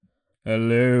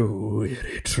Hello,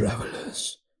 weary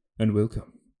travelers, and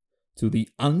welcome to the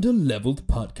Underleveled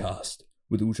podcast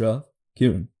with Usha,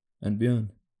 Kieran, and Björn.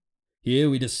 Here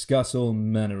we discuss all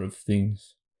manner of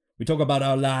things. We talk about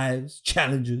our lives,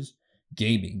 challenges,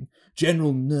 gaming,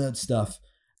 general nerd stuff,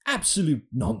 absolute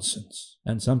nonsense,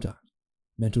 and sometimes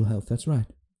mental health. That's right.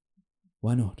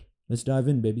 Why not? Let's dive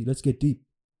in, baby. Let's get deep.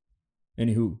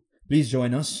 Anywho, please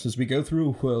join us as we go through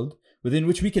a world within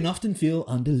which we can often feel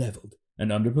underleveled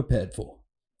and underprepared for.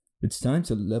 It's time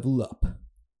to level up.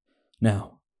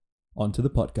 Now, on to the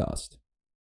podcast.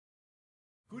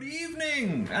 Good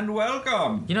evening and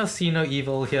welcome. You know, see no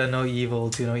evil, hear no evil,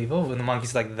 do no evil. When the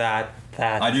monkey's like that.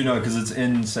 I do know because it's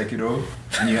in Sekiro,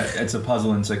 and it's a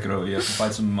puzzle in Sekiro. You have to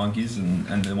fight some monkeys,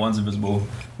 and the one's invisible.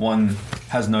 One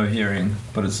has no hearing,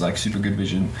 but it's like super good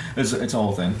vision. It's a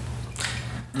whole thing.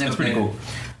 It's pretty cool.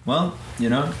 Well, you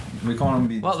know, we can't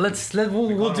be. Well,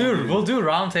 we'll do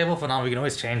round table for now. We can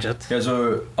always change it. Yeah.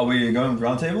 So are we going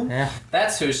round table? Yeah.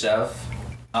 That's Hushav.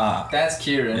 That's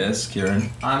Kieran. Yes,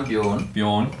 Kieran. I'm Bjorn.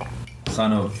 Bjorn,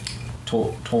 son of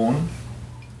Torn.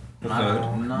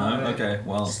 No. Okay.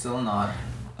 Well. Still not.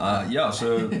 Yeah.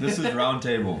 So this is round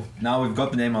table. Now we've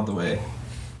got the name out the way.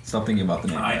 Stop thinking about the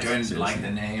name. I don't seriously. like the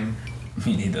name.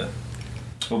 Me neither.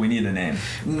 But we need a name.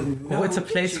 No, it's a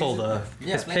placeholder.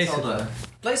 Yeah, It's placeholder.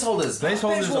 Placeholders.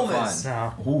 Placeholders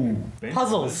are fine. No. Ooh,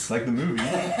 Puzzles. Like the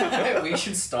movie. We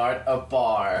should start a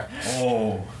bar.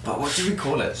 Oh. But what do we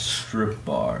call it? Strip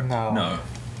bar. No.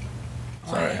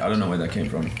 Sorry, I don't know where that came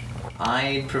from.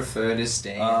 I'd prefer to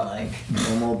stay in like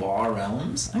normal bar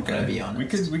realms. I'm gonna be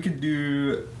honest. We could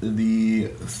do the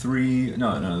three.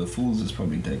 No, the Fools is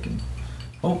probably taken.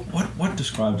 Oh, what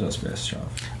describes us best, Shav?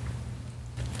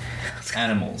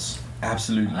 Animals.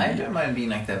 Absolutely. I don't mind being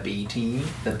like the B team,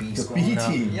 the B squad. B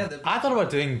team. Yeah, I thought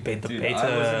about doing the Dude,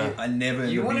 beta. I never.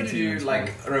 You wanted to do team.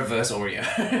 like reverse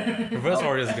Oreo. Reverse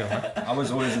Warriors is good, huh? I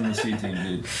was always in the C team,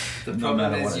 dude. The No problem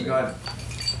matter is what you I got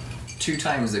 2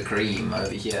 times the cream over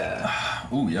here.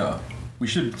 Oh yeah. We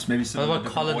should maybe. What about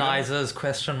colonizers?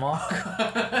 Question mark.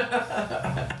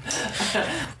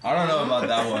 I don't know about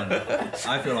that one.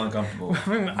 I feel uncomfortable.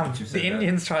 I mean, the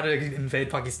Indians tried to invade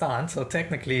Pakistan, so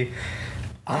technically,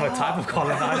 I'm a type of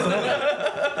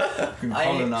colonizer. You can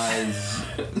colonize.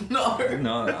 No.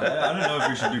 No, I don't know if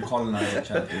we should do colonizer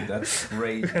chat, dude. That's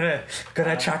great. Gonna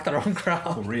attract the wrong For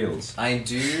crowd. reals. I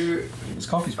do. This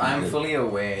coffee's pretty I'm good. fully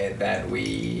aware that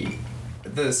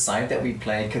the site that we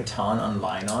play Catan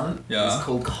online on Yeah. is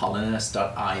called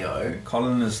colonist.io,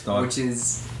 Colonist.io. which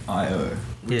is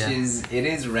Yeah. it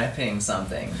is repping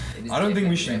something. It is I don't think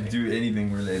we definitely should repping. do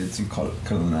anything related to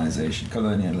colonization.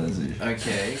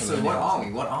 Okay, so what are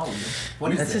we?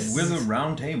 What is That's this? just- We're the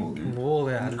round table, dude. Whoa,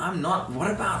 yeah. I'm not.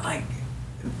 What about like?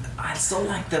 I still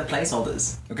like the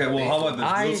placeholders. Okay, well, how about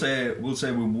this? I- We'll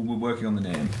say we're working on the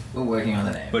name, We're working on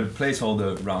the name. but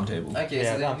placeholder round table Okay,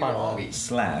 Yeah, so then I'm fine what are with we?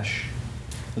 slash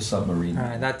the submarine.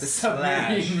 Alright, The that's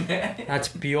submarine. that's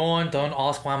Bjorn. Don't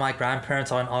ask why my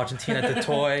grandparents are in Argentina to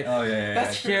toy. Oh yeah.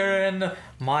 That's Kieran.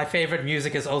 My favorite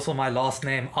music is also my last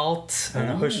name, Alt.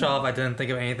 And Hushav, I didn't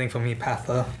think of anything for me,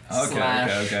 Patha.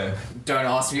 Okay. Don't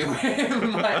ask me where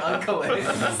my uncle is.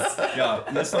 Yeah,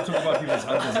 let's not talk about people's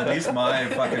uncles. At least my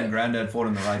fucking granddad fought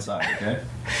on the right side. Okay.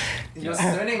 Your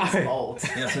surname is Alt.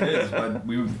 Yes, it is. But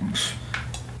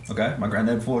okay, my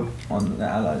granddad fought on the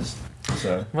Allies.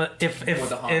 So Well, if For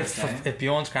the hardest, eh? if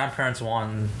Bjorn's grandparents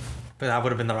won, but that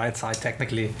would have been the right side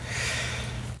technically.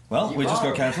 well, You we just are.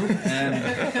 got cancelled and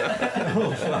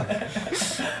oh fuck.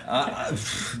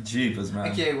 Jeepers,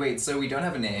 man. Okay, wait. So we don't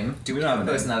have a name. Do we We don't have have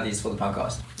a name. personalities for the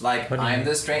podcast? Like, What do you I'm mean?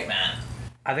 the straight man.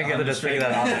 I think we have to I'm just figure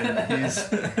that out.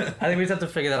 I think we just have to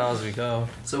figure that out as we go.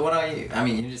 So what are you? I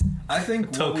mean, you just. I think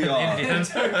what Token we are.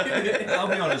 Indian. I'll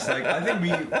be honest. Like I think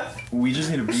we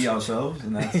just need to be ourselves,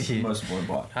 and that's the Yeah. most important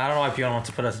part. I don't know why Bjorn wants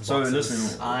to put us in So boxes.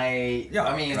 listen, Yeah,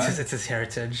 I mean, It's his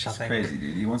heritage, I it's think. crazy,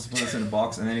 dude. He wants to put us in a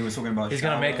box, and then he was talking about. He's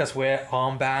gonna make us wear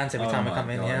armbands every Oh time we my come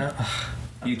in God. here.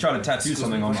 He tried to tattoo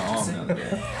something on my arm the other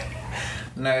day.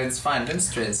 no, it's fine. Don't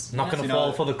stress. Not gonna You fall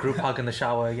know- for the group hug in the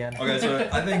shower again. Okay, so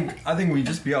I think we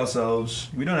just be ourselves.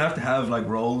 We don't have to have like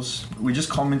roles. We're just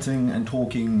commenting and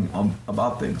talking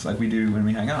about things like we do when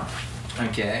we hang out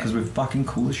Okay. because we're fucking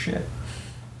cool as shit.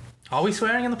 Are we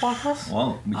swearing in the podcast?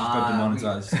 Well, we just got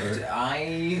demonetized. So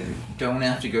I don't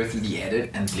have to go through the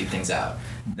edit and bleep things out.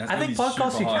 that's I think gonna be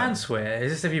podcasts super you hard. can swear.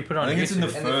 It's just if you put it on I think it's in the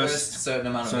YouTube. In the First- first certain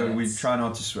amount of So we minutes. try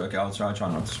not to swear. Okay, I'll try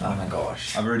not to swear. Oh my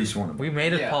gosh. I've already sworn. We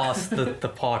made it Yeah. past the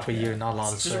part where you're not allowed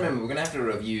to Just swear. remember, we're gonna have to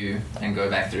review and go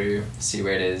back through, see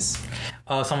where it is.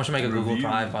 Oh, someone should make a Google Review.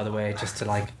 Drive, by the way, just to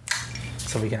like,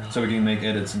 so we can. So we can make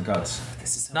edits and cuts.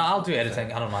 This is so No, I'll much do fun.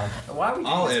 editing. I don't mind. Why are we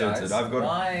doing I'll this, edit guys? it. I've got-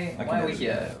 Why I can are we edit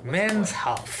here? Men's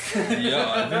health.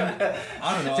 Yeah,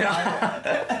 I don't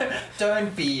know.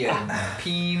 Don't be a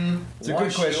peen. It's a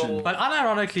good question. But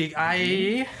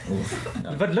unironically,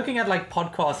 But looking at like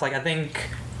podcasts, like I think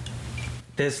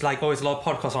there's like always a lot of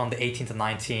podcasts on the 18 to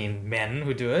 19 men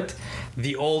who do it.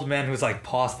 The old men who's like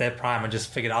past their prime and just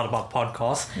figured out about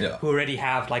podcasts, Yeah. who already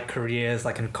have like careers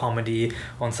like in comedy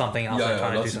on something else. like,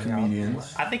 trying to do lots of something else.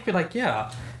 comedians. I think we're like,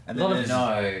 yeah. And a lot then of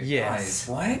there's- No. Yes. Guys,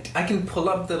 what? I can pull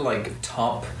up the like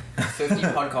top 50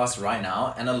 podcasts right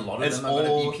now, and a lot of It's them are going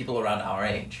to all- be people around our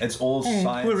age. It's all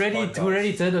science. who already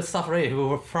podcasts. did the stuff already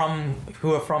who are from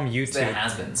YouTube. They're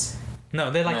has-beens. No,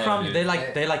 they're like No, from dude. they're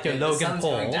like your the Logan sun's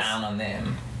going Pauls. down on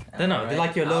them. No, they're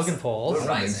like your Logan Pauls. We're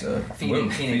rising. So,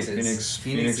 Phoenix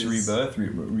Phoenix is- rebirth,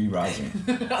 re-rising.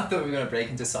 I thought we were going to break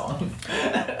into song.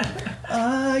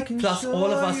 Plus,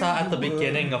 all of us are at the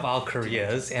beginning of our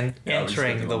careers and Yeah, we just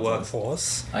entering get the the ones.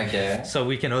 workforce. Okay. So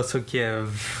we can also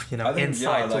give, I think,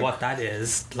 insight yeah, to like- what that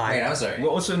is. Like, Wait, I'm sorry. We're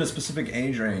also in a specific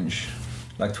age range,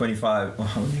 like 25. You're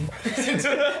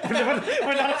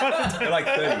like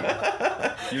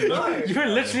 30. You look. you're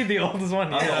literally the oldest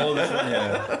one I'm here. the oldest one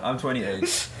here. I'm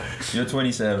 28. You're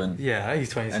 27. Yeah, he's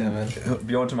 27. And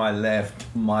beyond to my left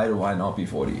might or might not be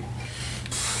 40.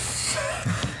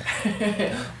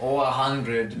 Or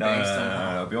 100 No, based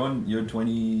on... no. Beyond, you're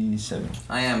 27.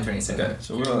 I am 27. Okay,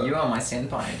 so we're- you are my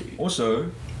senpai, dude.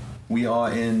 Also, we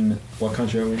are in what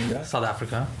country are we in, guys? South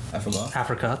Africa.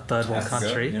 Africa. Third world Africa,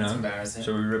 country. You That's know. embarrassing.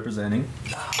 So we're representing.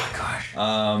 Oh my gosh.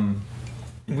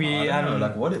 We I don't know,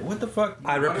 like what the fuck?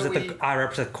 I represent do we- I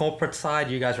represent corporate side.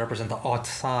 You guys represent the art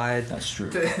side. That's true.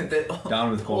 They're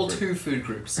Down with all corporate. 2 food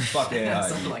groups. Fuck AI.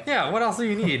 Something like Yeah. What else do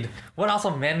you need? What else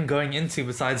are men going into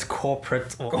besides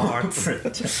corporate or art?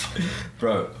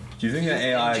 Bro, do you think the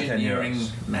AI can hear Engineering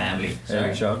us? manly. Hey,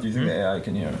 Sorry. Shav, do you think the AI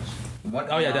can hear us? What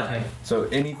Oh yeah, AI? definitely. So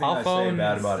anything Our I say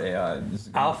bad phones- about AI, is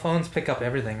gonna- Our phones pick up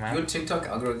everything, Your man. TikTok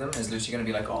algorithm is literally going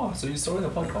to be like, oh, so you saw the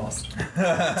podcast.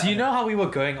 Do you know how we were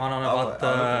going on about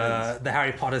the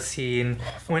Harry Potter scene?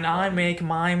 When I make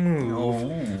my move.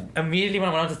 Oh. Immediately when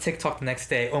I went onto TikTok the next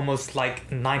day, almost like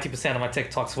 90% of my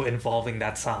TikToks were involving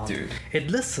that sound. Dude.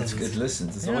 It listens. It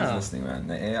listens. It's Yeah. always listening, man.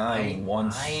 The AI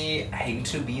wants. I hate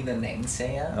to be the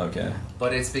naysayer, Okay.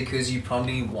 but it's because you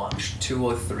probably watched 2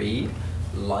 or 3,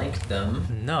 liked them.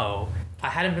 No. I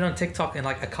hadn't been on TikTok in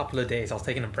like a couple of days. I was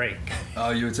taking a break.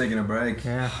 Oh, you were taking a break.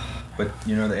 Yeah. But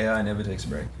you know the AI never takes a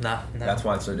break. No. That's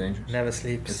why it's so dangerous. Never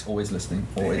sleeps. It's always listening,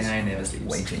 always AI never sleeps.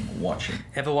 waiting, watching.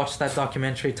 Ever watched that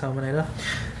documentary Terminator?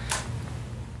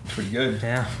 Pretty good.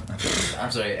 Yeah.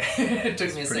 I'm sorry. It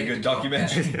took me a Pretty second. good to talk.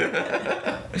 documentary.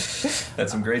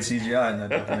 That's some great CGI in that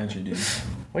documentary, dude.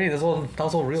 Wait, that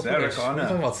was all real Sarah footage. We're Connor.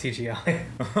 talking about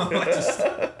CGI. Just,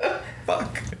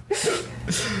 fuck.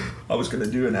 I was gonna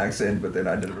do an accent, but then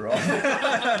I did it wrong.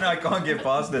 And I can't get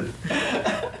past it. you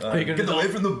gonna Get do- away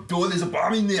from the door, there's a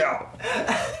bomb in there.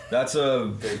 That's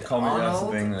a comedy, that's the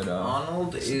thing that.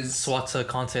 Arnold is... Swatzer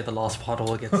can't say the last part or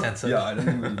will get censored. Yeah, I don't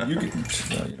think you can.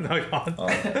 No, you No, you can't.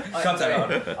 cut that out.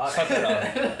 Cut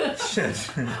that out. Shit.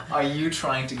 Are you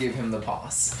trying to give him the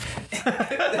pass?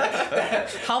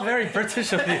 How very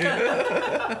British of you.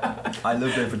 I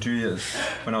lived there for 2 years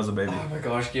when I was a baby. Oh my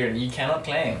gosh, Kieran, you cannot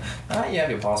claim. You have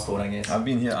your passport, I guess. I've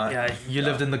been here. Yeah, you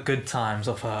lived in the good times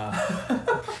of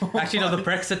Actually, no, the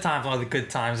Brexit times are the good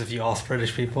times if you ask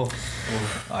British people.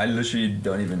 I literally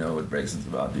don't even know what Brexit's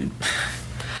about, dude.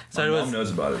 So My it mom was.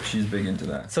 knows about it. She's big into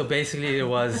that. So basically, it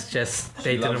was just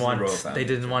they loves didn't the want royal family. they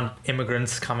didn't want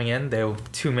immigrants coming in. There were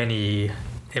too many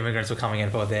immigrants were coming in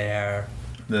for their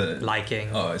The liking.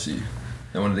 Oh, I see.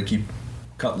 They wanted to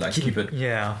keep it.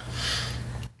 Yeah.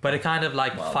 But it kind of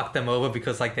like Wow. fucked them over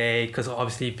because because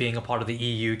obviously being a part of the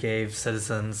EU gave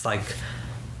citizens like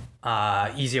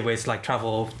easier ways to like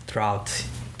travel throughout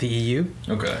the EU,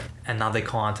 Okay. and now they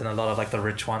can't, and a lot of like the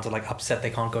rich ones are like upset they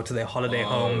can't go to their holiday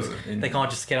homes. They can't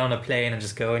just get on a plane and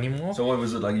just go anymore. So what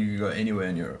was it like? You could go anywhere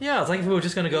in Europe. Yeah, it's like if we were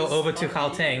just gonna go over to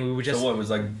Gauteng, we would just So what was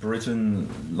like Britain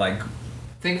like?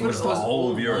 Think of it Was as the whole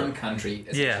all of Europe. one country,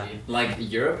 essentially. Yeah. Like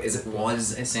Europe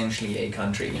was essentially a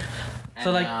country. And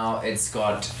So, like- now it's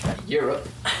got Europe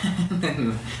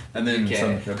And then UK.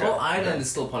 some. Okay. Well, Ireland is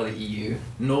still part of the EU.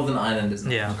 Northern Ireland is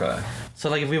not. yeah. Okay. So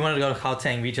like if we wanted to go to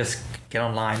Gauteng, we just get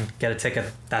online, get a ticket.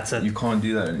 That's it. You can't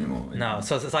do that anymore. No,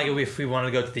 so it's like if we wanted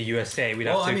to go to the USA, we'd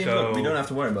have Well, to I mean, go. look, we don't have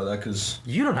to worry about that because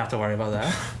You don't have to worry about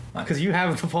that because you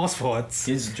have the passports.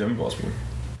 he's German passport.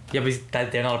 Yeah,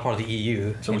 but they're not a part of the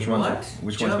EU. So which What? one's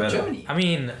which one's better? Germany. I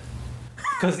mean,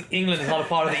 because England is not a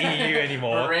part of the EU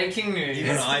anymore. Breaking news.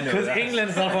 Even I know Because that. England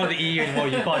is not a part of the EU anymore.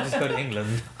 You can't just go to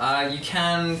England. You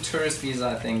can tourist visa,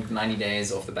 I think, 90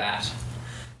 days off the bat.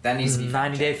 That needs to be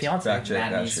 90 Day Fiance. Fact check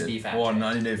That that needs to be shit. fact Well, checked.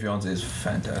 90 Day Fiance is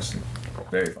fantastic.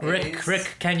 Very fun. Rick,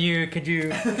 could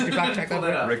you fact check Pull that?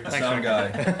 it up. Rick the Thanks, sound guy.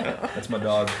 That's my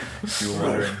dog. If you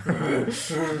were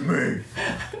wondering.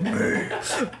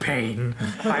 Pain.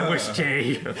 I wish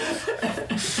Jay.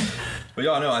 But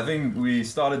yeah, no, I think we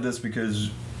started this because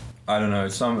I don't know.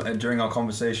 During our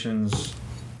conversations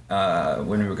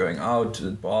when we were going out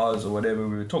to bars or whatever,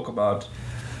 we would talk about.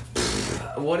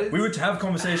 We would have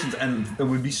conversations, and it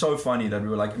would be so funny that we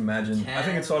were like, imagine. I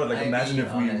think it started like, imagine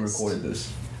if we recorded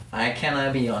this. Can I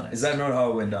be honest? Is that not how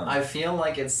it went down? I feel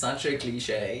like it's such a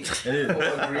cliche It is. for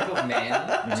a group of men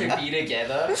to be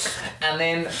together, and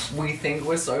then we think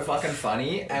we're so fucking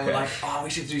funny, and we're Okay. like, oh, we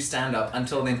should do stand up.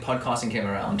 Until then, podcasting came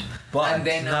around, But and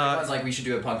then no. everyone's like, we should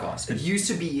do a podcast. It used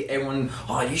to be everyone,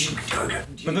 oh, you should go.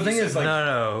 But the thing is, like,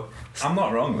 No. I'm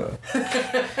not wrong though.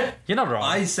 You're not wrong.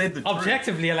 I said the truth.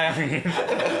 Objectively, like, I mean,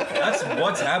 That's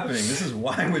what's happening. This is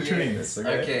why we're doing this.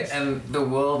 Okay, and the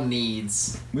world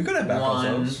needs We gotta back one.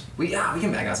 ourselves. We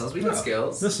can back ourselves. We got Yeah.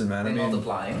 skills. Listen, man, I in mean-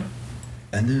 multiplying.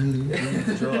 And then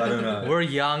I don't know. we're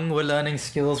young, we're learning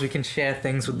skills, we can share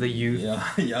things with the youth. Yeah,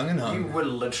 young and You hungry. were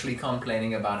literally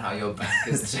complaining about how your back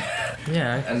is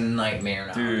Yeah. a nightmare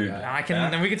now. Dude.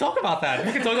 And we can talk about that.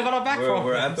 We can talk about our back problems.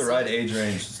 We're at the right age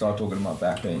range to start talking about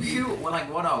back pain.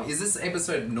 What are we? Is this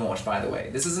episode naught, by the way?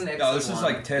 This is an episode. No, this is one.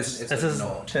 like test. This This is-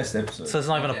 naught. Test episode. So it's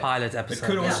not even Okay. a pilot It episode.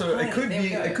 could also, Yeah. it could There we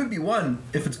be, go. it could be one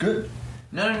if it's good,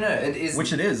 No. It is.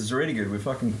 which it is. It's already good. We're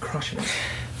fucking crushing it.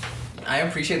 I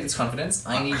appreciate this confidence.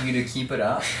 I need you to keep it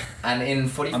up. And in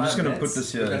 45 I'm just gonna minutes, put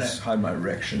this here we're and hide my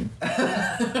erection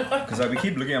because I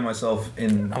keep looking at myself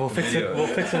in We'll the fix video. it. We'll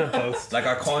fix it in post. Like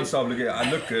I can't stop looking. I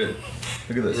look good.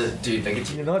 Look at this. Dude, look at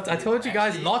you. You know what? I told you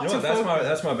guys not You know to what? That's focus.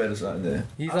 that's my better side there.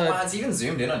 These Oh, wow, are it's even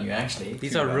zoomed in on you, actually.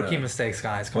 these are I rookie know. mistakes,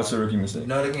 guys. Come What's the on. rookie mistake?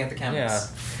 No looking at the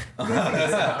cameras.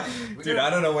 Dude, I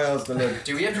don't know where else to look.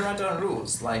 Do we have to write down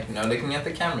rules? Like, no looking at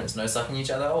the cameras, no sucking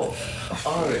each other off.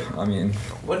 Oh, I mean,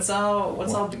 what's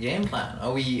our game plan?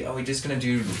 Are we just gonna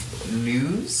do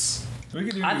news? we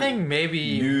could do I think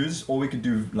maybe news, or we could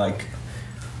do like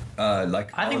I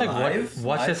think, our like, live,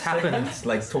 what live just happened- segments,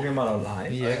 like talking about our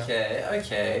lives. Yeah.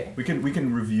 Okay. We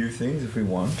can review things if we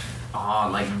want.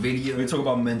 Like video. We can talk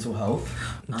about mental health,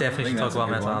 definitely I think should talk that's a about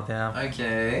good mental one. health. Yeah.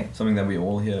 Okay. something that we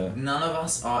all hear. None of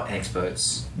us are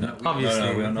experts. No, Obviously,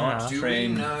 no, we are not yeah. Do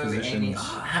trained we know physicians.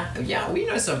 any? Yeah, we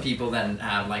know some people that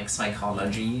have like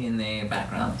psychology in their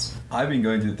backgrounds. I've been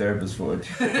going to the therapist for it.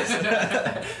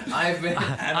 I've been.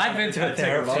 I've been to a I take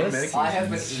a lot of therapist. I have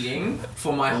been medications. eating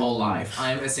for my whole life.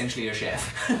 I'm essentially a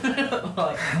chef.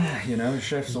 Like, You know,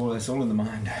 chefs, it's all in the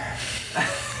mind.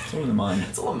 It's all in the mind.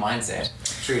 it's all a mindset,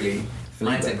 truly.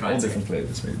 Mindset, all mindset. different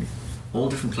flavors, maybe. All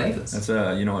different flavors. That's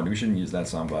you know what? We shouldn't use that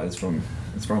soundbite. It's from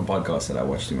a podcast that I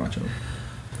watch too much of.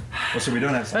 Also, we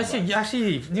don't have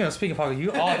Actually, speaking of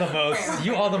podcast,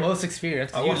 you are the most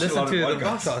experienced. I You watch a listen lot to of the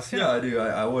podcasts. podcast. Yeah, I do.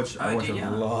 I watch Oh, a do you?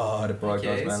 lot of podcasts,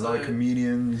 Okay, man. A lot of so-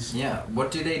 comedians. Yeah. What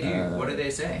do they do? What do they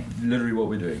say? Literally what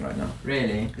we're doing right now.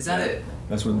 Really? Is that it?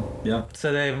 That's what. Yeah.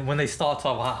 So when they start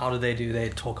off, how do they do? They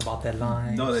talk about their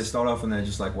lives. No, they start off and they're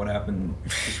just like, what happened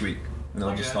this week? And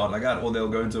they'll just Okay. start like that. Or they'll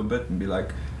go into a bit and be like,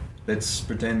 let's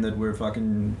pretend that we're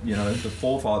fucking, the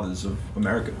forefathers of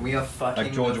America. We are fucking.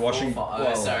 Like George the Washington. forefather-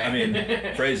 Well, sorry. I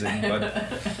mean, phrasing, but,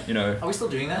 Are we still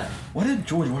doing that? What did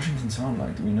George Washington sound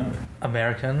like? Do we know?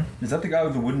 American. Is that the guy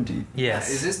with the wooden teeth? Yes.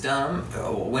 Is this dumb?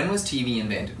 Oh, when was TV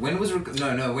invented? When was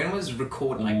when was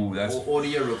recording Ooh, that's-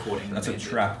 audio recording? That's a invented?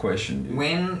 trap question, dude.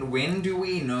 When do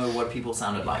we know what people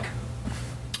sounded like?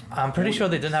 I'm pretty sure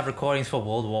they didn't have recordings for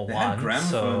World War They had One. gramophones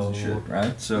So and shit,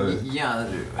 right? So, Yeah.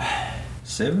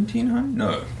 1700?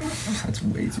 No. That's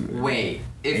way too early. Wait.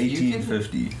 If you can.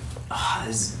 1850.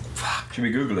 Fuck. Should we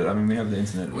Google it? I mean, we have the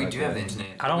internet. We right do there. have the internet.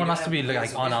 I don't We want us to be have-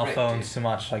 like on our Rick, phones dude. too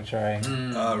much, like during.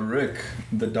 Rick,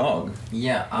 the dog.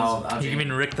 Yeah, I'll You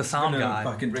mean Rick the sound I'm gonna guy?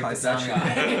 fucking Rick type the that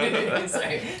sound shit.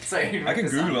 guy. sorry, I can Rick the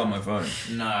sound Google on guy. my phone.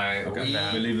 No, Okay,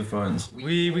 we leave the phones.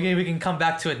 We can come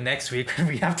back to it next week when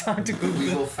we have time to Google.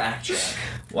 we will fact check.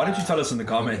 Why don't you tell us in the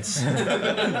comments the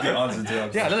answer to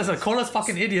that? Yeah, listen, call us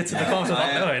fucking idiots in the comments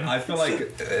about knowing. I feel like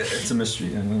it's a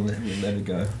mystery, and we'll let it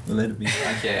go. We'll let it be.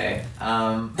 Okay.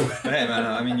 But hey, Hey man,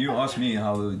 I mean, you asked me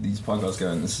how these podcasts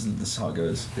go, and this is how it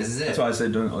goes. This is it. That's why I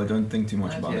said don't think too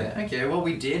much about it. Okay, well,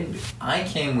 I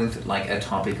came with like a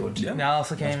topic or two. Yeah. Now I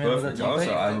also came That's in with a perfect. Also,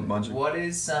 topic. I have a bunch of. What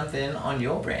is something on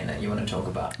your brain that you want to talk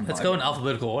about? Let's go in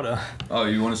alphabetical order. Oh,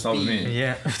 you want to start with me?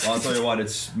 Yeah. Well, I'll tell you what.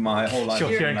 It's my whole life. Sure,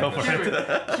 has Kieran, been go like for this.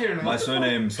 it. Kieran, My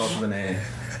surname starts with an A,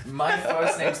 my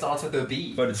first name starts with a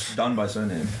B. but it's done by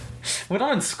surname. We're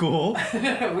not in school.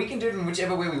 We can do it in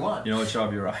whichever way we want. You know what,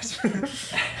 Shab? You're right.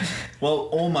 Well,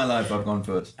 all my life I've gone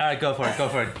first. All right, go for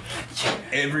it.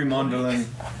 Every Mondolin,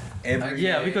 every.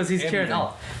 Yeah, because he's Kieran everything.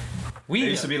 out. We It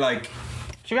used to be like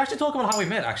should we actually talk about how we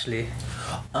met? Actually,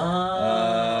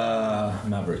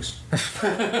 Mavericks.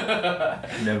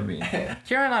 Never been.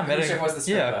 Kieran and I met. Whichever was the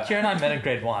stripper. Kieran and I met in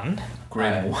grade 1.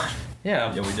 Grade one.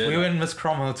 Yeah, Yeah, we did. We were in Miss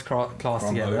Cromhote's class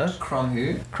together. Crom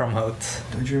who?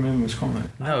 Cromhote. Don't you remember Miss Conrad?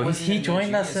 No, Was he he in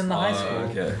joined the us in the high school.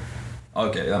 Okay.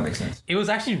 Okay, that makes sense. It was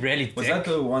actually really Was thick. that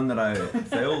the one that I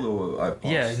failed or I passed?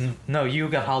 Yeah, no, you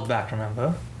got held back.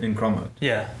 Remember? In Cromwood.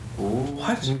 Yeah,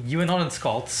 What? you were not in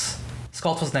Scots.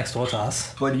 Scots was next door to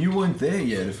us. But you weren't there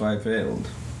yet if I failed.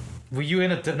 Were you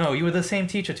in a? No, you were the same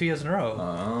teacher 2 years in a row.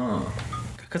 Ah.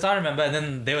 Because I remember, and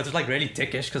then they were just like really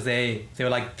dickish because they were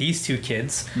like these two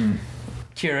kids,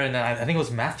 Kieran and I think it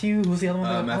was Matthew. Who was the other one?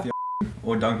 that got Matthew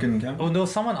or Duncan Campbell. Oh, there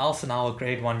was someone else in our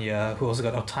grade 1 year who also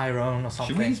got Tyrone or Should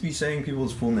something. we be saying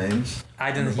people's full names?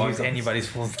 I didn't on the use podcast? anybody's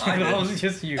full name. I It did. was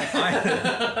just you.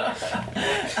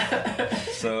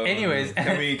 So Anyways.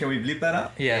 can we bleep that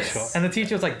out? Yeah, Yes. sure. And the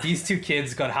teacher was like, these two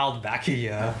kids got held back a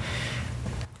year.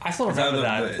 I still Is that remember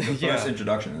that. the first Yeah.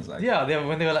 introduction is like, Yeah,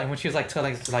 when she was like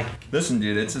telling like listen,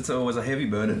 dude, it's always a heavy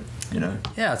burden, you know,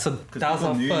 yeah. So because that was people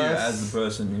our knew you first. as the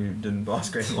person who didn't pass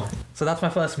grade 1. So that's my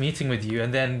first meeting with you,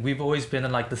 and then we've always been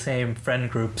in like the same friend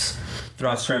groups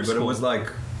throughout That's true, prep but school. it was like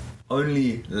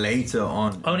only later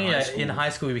on. Only in high in high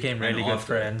school we became really and good after.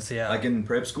 friends. Yeah, Like in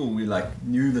prep school, we like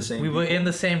knew the same. we were people, in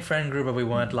the same friend group, but we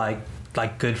weren't like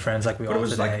good friends like we but are it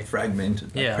was today. like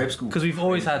fragmented. Like Yeah, prep school. because we've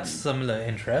always had similar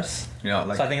interests. Yeah,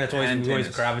 like So I think that's always hand we always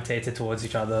tennis. gravitated towards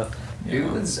each other. Yeah.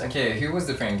 Who was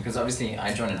the friend? Because obviously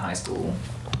I joined in high school.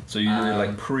 So you were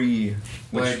like pre.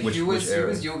 But Which who was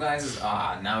era? your guys'?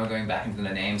 now we're going back into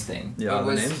the names thing. Yeah, But the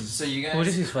was, names. So you guys What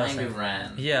is his first kind name? of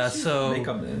ran. Yeah, so Make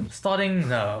up names. starting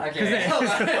no. Okay.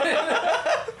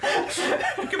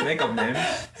 You can make up names.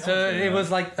 So it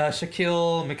was like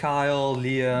Shaquille, Mikhail,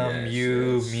 Liam, Yes,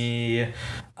 you, yes. me,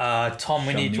 Tom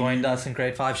when he Shami. joined us in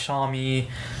grade 5, Shami. Dude,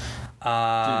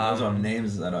 those are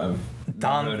names that I've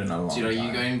Dunk. heard in a long Dude, are you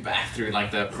time. going back through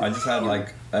like the I just had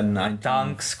like a 19.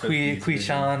 Dunks,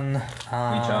 Kui-chan.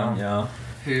 Kui-chan, yeah.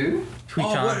 who?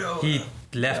 Kui-chan. what- oh, He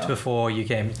left yeah. before you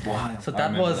came. Wow. So I that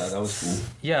remember was, that was cool.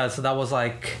 yeah, so that was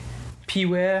like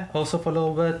P-Ware also for a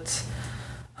little bit.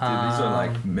 Dude, these are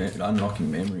like unlocking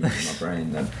memories in my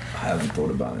brain that I haven't thought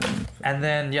about. And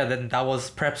then that was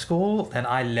prep school, and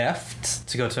I left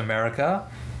to go to America.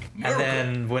 And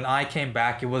then when I came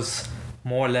back, it was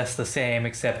more or less the same,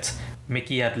 except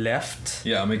Mickey had left.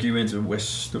 Yeah, Mickey went to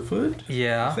Westerford, I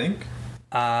Yeah. think.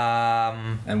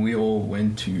 Um, And we all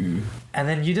went to... and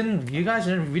then we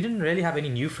didn't really have any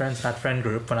new friends in that friend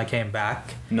group when I came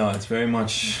back. No, it's very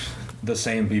much the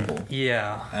same people.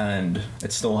 Yeah. And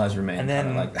it still has remained And kind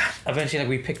then of like that. eventually, like,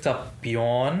 we picked up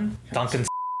Bjorn, Duncan.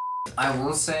 I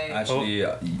will say Actually, you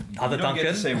Other don't get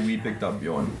Duncan? to say we picked up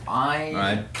Bjorn.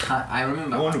 I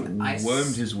remember Bjorn I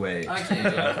wormed his way.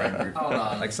 Okay, hold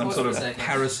on. Like some Pause sort for of a second.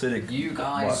 parasitic... You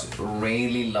guys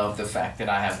really love the fact that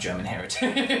I have German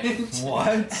heritage.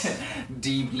 What?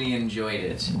 Deeply enjoyed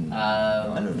it.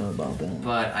 I don't know about that.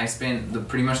 But I spent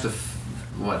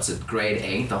grade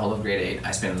 8, the whole of grade 8,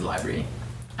 I spent in the library.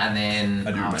 And then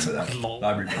I do remember that. Lol.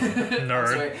 Library.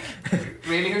 Nerd.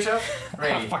 Really, Husha?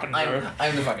 Really? Fucking nerd.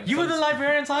 I'm the fucking You were the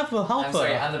librarian's helper. I'm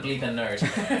sorry, I'm the bleeping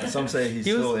nerd. Some say he's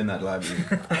He was- still in that library.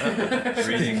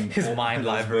 Reading His all mind those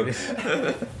library. books.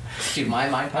 Dude, my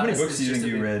mind How many palace books is do you just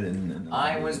think a you bit- read in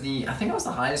I think I was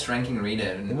the highest ranking reader.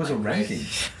 It was a ranking.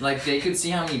 Like they could see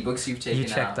how many books you've taken You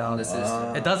checked out on out. the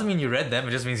system. It doesn't mean you read them.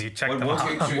 It just means you checked What- them what-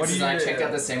 out. what do you- I checked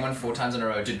out the same one 4 times in a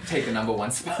row to take the number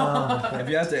 1 spot. If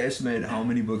you had to estimate how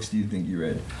many books do you think you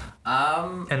read? In its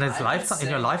I would lifetime, in say-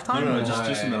 your lifetime? No, or-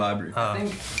 just in the library. I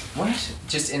think what?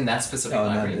 Just in that specific Oh,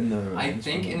 no, library. in the- I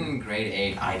think in grade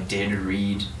 8 I did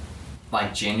read,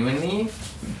 like genuinely,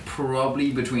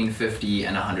 probably between 50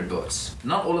 and 100 books.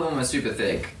 Not all of them were super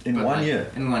thick. In but, one like,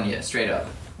 year? In 1 year, straight up.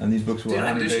 And these books were Dude, I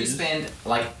 100 literally pages? spent,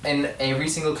 like, in every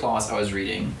single class I was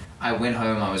reading, I went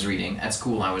home, I was reading. At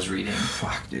school, I was reading.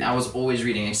 Fuck, dude. I was always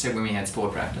reading, except when we had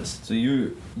sport practice. So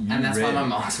you And that's why read my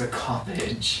marks were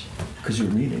garbage. because you're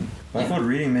reading. But I Yeah. thought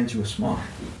reading meant you were smart.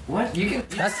 What? You can...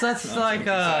 That's like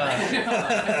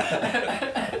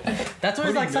that's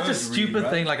always like such a knows read, stupid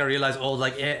right? thing. Like I realized,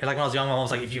 like when I was young, my mom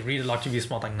was like, if you read a lot, you'll be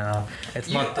smart. Like no, it's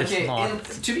not. It's okay, not.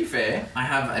 to be fair, I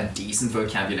have a decent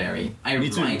vocabulary. I Me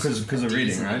too, write because of reading,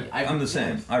 decently. right? I'm the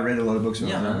same. I read a lot of books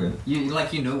when I was Yeah, younger.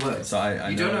 you know words. So I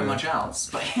you don't know much else,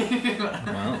 but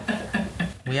Well,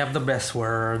 We have the best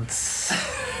words.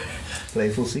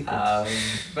 playful secrets.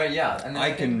 but yeah, and then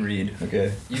I can read,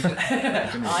 okay? You can,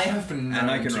 I have been known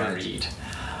And I can to write. read.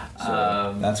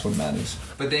 So that's what matters.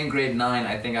 But then grade 9,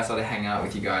 I think I started hanging out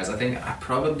with you guys. I think I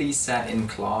probably sat in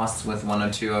class with one or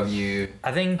two of you.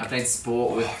 I think I played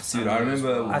sport with some Dude, of I you as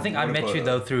remember- well. I think I What met about- you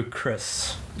though through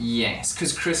Chris. Yes,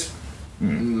 because Chris,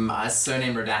 my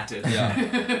surname redacted.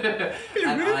 Yeah.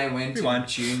 And I went to Rewind.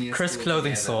 junior Chris school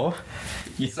Clothing together. Store.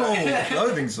 Oh,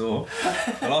 clothing store.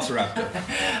 Velociraptor.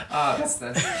 Oh, that's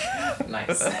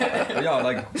nice. But yeah,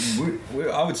 like,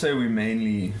 I would say we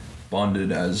mainly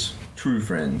bonded as true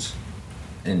friends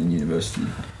in university.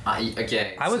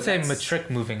 Okay. I would so say that's-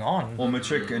 matric moving on. Or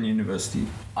matric and university.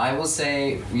 I will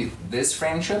say this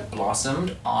friendship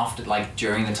blossomed after, like,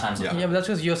 during the times of Yeah. Yeah, but that's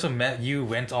because you also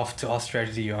went off to Australia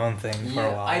to do your own thing for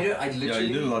a while. I literally,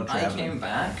 you did a lot of I traveling. came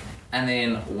back, and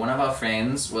then one of our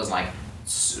friends was like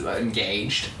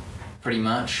engaged, pretty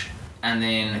much, and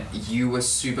then you were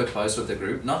super close with the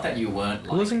group. Not that you weren't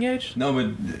Who was like, engaged? No, but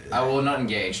well, not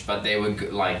engaged, but they were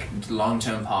like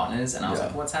long-term partners, and I was Yeah.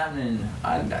 like, "What's happening?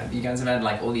 You guys have had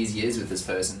like all these years with this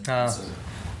person." Ah.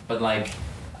 But like,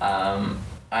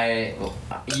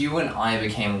 you and I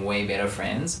became way better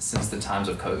friends since the times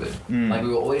of COVID. Like we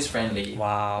were always friendly.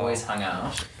 Wow. Always hung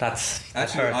out. That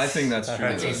actually, hurts. I think that's That true.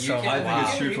 hurts Okay, so I think much.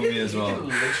 it's true for me as well. You can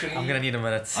literally, I'm gonna need a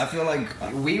minute. I feel like.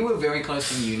 we were very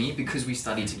close in uni because we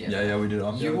studied together. Yeah, we did. You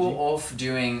archaeology. were off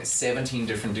doing 17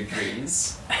 different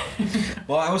degrees.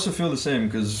 Well, I also feel the same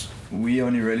because we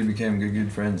only really became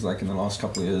good friends like in the last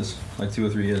couple of years, like 2 or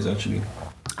 3 years actually.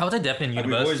 I would say definitely in Like,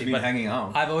 we've always university, been but hanging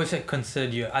out. I've always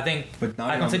considered you. I think But now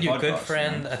I you're on consider the you a good podcast,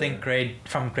 friend. right? I think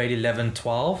from grade 11,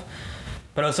 12.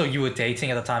 But also you were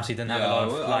dating at the time, so you didn't have a lot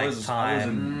of I was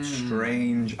time.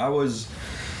 strange. I was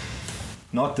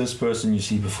not this person you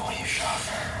see before you shove.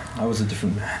 I was a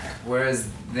different man. Whereas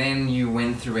then you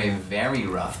went through a very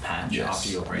rough patch after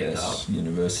your breakup. Yes,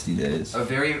 university days. A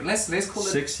very let's call it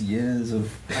 6 years of.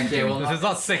 Okay, well This is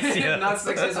not 6 years. not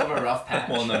 6 years of a rough patch.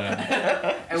 Well, no.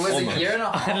 It was Almost. a year and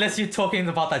a half. Unless you're talking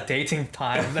about that dating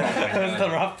time, the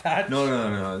rough patch. No.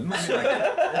 It must be like,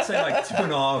 let's say like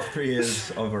 2.5, 3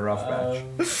 years of a rough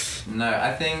patch. No,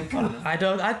 I think I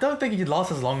don't think it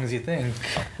lasts as long as you think.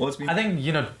 Well, it's been I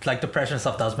think like depression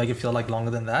stuff does make it feel like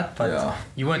longer than that, but Yeah.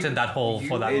 you weren't in that hole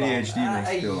for that long. ADHD makes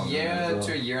it feel a longer year as well.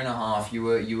 to a year and a half. You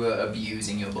were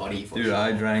abusing your body for Dude, sure.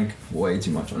 I drank way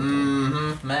too much on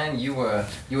time. Man, you were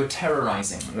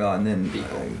terrorizing. Well, and then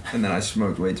People. and then I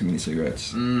smoked way too many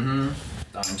cigarettes, Darn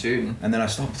tootin'. and then I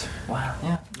stopped. Wow.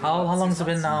 Yeah. How long has it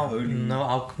been now? Holy- No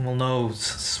alcohol, no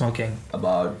smoking.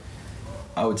 About,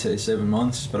 I would say 7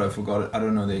 months, but I forgot it. I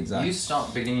don't know the exact. You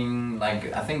stopped beginning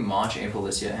like I think March, April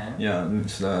this year, huh? Yeah,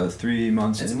 it's 3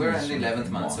 months. We're in the 11th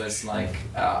month, so it's like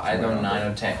either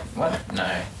 9 or 10. What? No,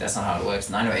 that's not how it works.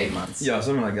 9 or 8 months. Yeah,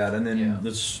 something like that, and then Yeah.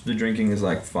 the drinking is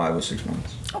like 5 or 6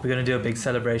 months. We're gonna do a big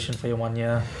celebration for your 1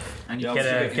 year. And Yeah, Get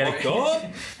a God.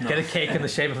 get a cake in the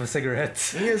shape of a cigarette.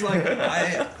 Thing is, like,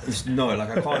 I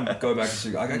can't go back to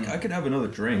cigarette. I could have another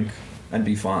drink and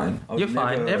be fine. I would You're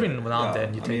fine. Every now and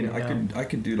then you I take mean, it, I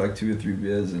could do like 2 or 3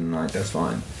 beers and like that's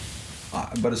fine.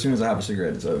 But as soon as I have a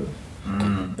cigarette, it's over.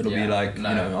 It'll be like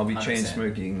I'll be 100%. chain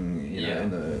smoking, Yeah.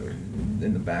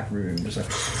 in the back room, just like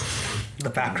The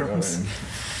back rooms.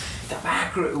 The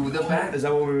back room. The back. Is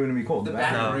that what we're gonna be called? The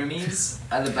back No. roomies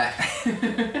at the back.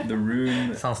 The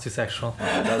room. Sounds too sexual.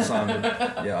 It does sound.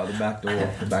 Yeah, the back door,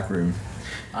 the back room.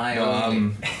 I No,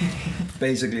 only.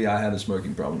 basically, I had a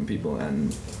smoking problem, people,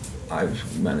 and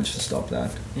I've managed to stop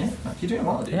that. Yeah, you're doing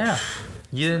well, dude. Yeah.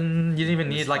 You didn't even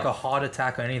need like a heart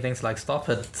attack or anything to like stop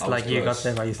it. It's I was like you got close.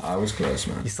 there by yourself. I was close,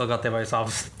 man. You still got there by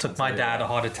yourself. Took my tell you dad what. a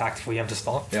heart attack for him to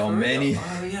stop. There are For real? many.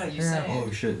 Oh yeah, you Yeah. say.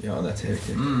 Oh shit! Yeah, that's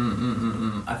hectic.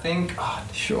 I think.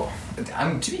 Sure.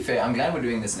 To be fair, I'm glad we're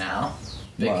doing this now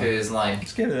because like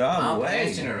Let's get it out of our the way.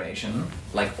 parents' generation,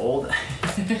 like all the.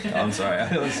 I'm sorry,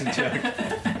 I wasn't joking.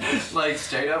 Like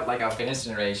straight up, like our parents'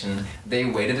 generation, they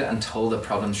waited until the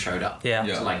problems showed up. Yeah.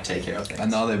 Yeah. To like take care of things.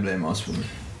 And now they blame us for it.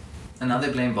 And now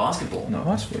they blame basketball. No,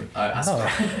 us for it. Us No.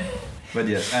 But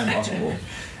yes, and basketball.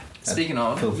 Speaking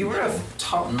of, filthy you were a ball.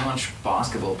 top-notch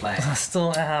basketball player. I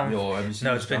still am. Yo, have you seen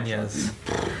No, his it's been jump years.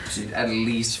 shots, Dude, at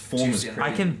least Form is 2 cents.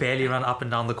 I can barely run up and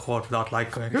down the court without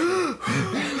like going. dude?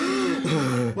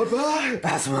 What bye?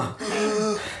 Asthma.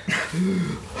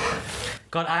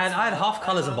 God, I had half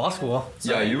colors in basketball.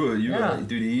 Yeah, you were, Yeah.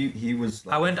 dude. He was.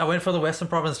 Like, I went for the Western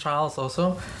Province trials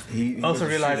also. He Also was a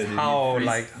realized shooter, dude. how He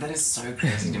like That is so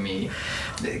crazy to me.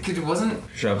 It wasn't.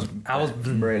 Shovs. I was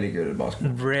really good at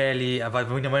basketball. really,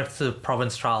 but when I went to the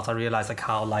province trials, I realized like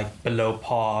how like below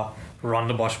par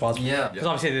Ronda Bosch was. Yeah. Because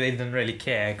obviously they didn't really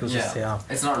care. Because Yeah.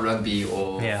 It's not rugby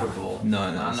or Yeah. football. No,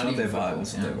 it's not their even vibe. football,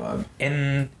 It's not their vibe.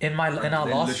 in our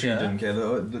They last literally year, didn't care.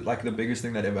 Like the biggest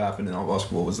thing that ever happened in our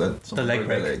basketball was that the someone leg broke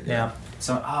their break. Yeah.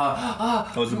 So,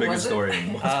 That was the who biggest it? story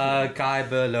in basketball. Guy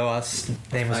below us,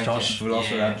 name was Okay. Josh.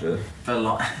 Velociraptor.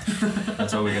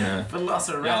 That's how we're gonna.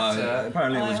 Velociraptor. Yeah,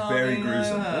 apparently it was very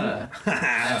gruesome.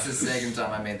 That's the second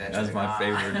time I made that That's joke. my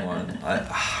favorite one.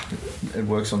 It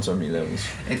works on so many levels.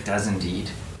 It does indeed.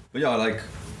 But yeah, like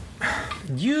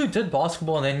You did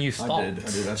basketball and then you stopped.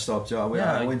 I stopped. Yeah,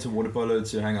 Yeah. I went to water polo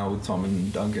to hang out with Tom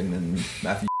and Duncan and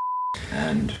Matthew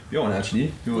and Bjorn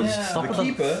actually, who was Yeah. Stop the with the-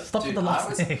 keeper. Stop with the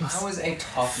last names. I was a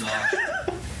top notch.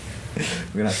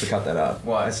 We're gonna have to cut that out.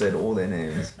 Why? I said all their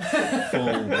names,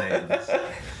 full names.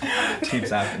 Keeps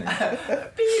happening.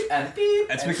 Beep and beep.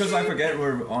 It's and because beep. I forget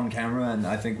we're on camera and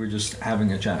I think we're just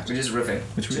having a chat. We're just riffing.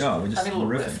 Which we are. We're just having a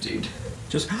little riffing. riff, dude.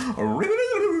 Just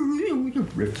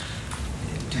rip.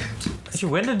 Actually,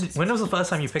 when was the first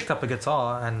time you picked up a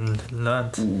guitar and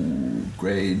learned? Ooh,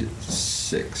 grade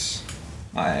 6.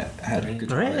 I had a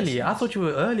guitar Really? I lessons. thought you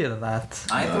were earlier than that.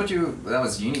 I thought that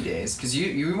was uni days because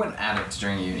you went at it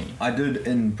during uni. I did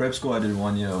in prep school. I did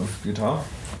 1 year of guitar,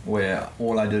 where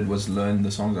all I did was learn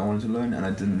the songs I wanted to learn, and I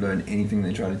didn't learn anything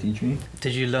they tried to teach me.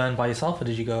 Did you learn by yourself or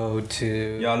did you go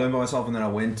to? Yeah, I learned by myself, and then I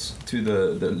went to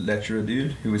the lecturer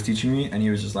dude who was teaching me, and he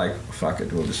was just like, "Fuck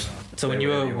it, we'll just." So when play you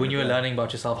were whatever when you were wanna learning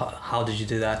about yourself, how did you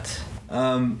do that?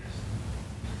 play."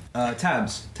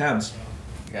 Tabs.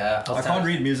 Yeah. I can't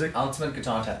read music. Ultimate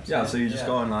guitar tabs. Yeah, so you just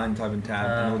go online, type in tab,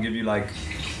 and it'll give you like,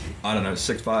 I don't know,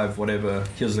 6/5, whatever.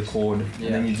 Here's the chord,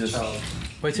 and then you just.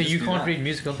 Wait, so Just you do can't that. read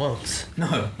musical notes?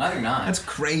 No, Nothing nice. that's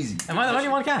crazy. Am I the only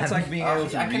one can? It's like being able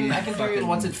to I can read do fucking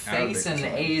what's it face Arabic.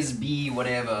 and A is B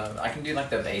whatever. I can do like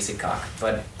the basic cock,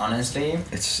 but honestly,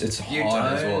 It's You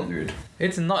hard as well, don't- dude.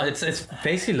 It's not. It's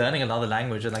basically learning another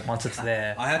language, and like once it's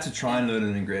there. I had to try and learn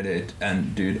it in grade 8,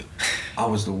 and dude, I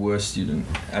was the worst student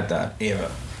at that ever.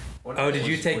 Oh, did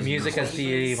you take was music not- as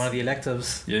the one of the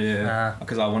electives? Yeah,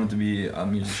 because I wanted to be a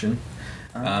musician.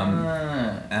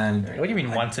 And What do you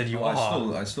mean wanted? You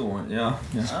are. I still want, yeah.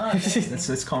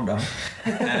 Let's calm down.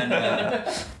 And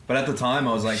but at the time,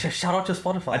 I was like, Shout out to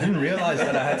Spotify. I didn't realize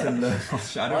that I had to learn.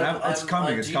 I don't have. It's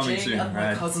coming. It's coming soon, At my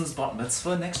right? cousin's bat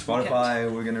mitzvah next weekend. Spotify,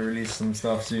 we're gonna release some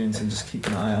stuff soon, so just keep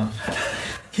an eye out.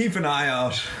 Keep an eye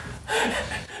out.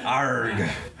 Arg.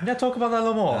 Yeah, talk about that a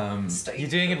little more. Stay- You're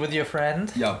doing it with your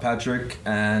friend. Yeah, Patrick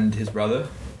and his brother.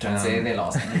 Don't say their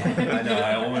last name. I know.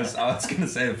 I was gonna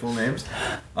say the full names.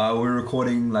 We're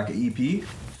recording like an EP,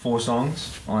 4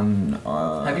 songs on.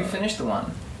 Have you finished the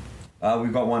one?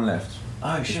 We've got one left.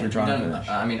 Oh Which shit! we're trying to You don't- finish.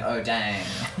 I mean, oh dang.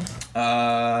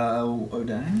 Oh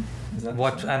dang. Is that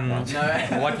What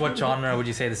No. what genre would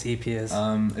you say this EP is?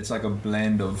 It's like a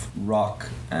blend of rock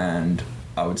and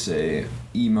I would say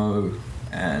emo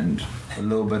and a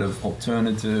little bit of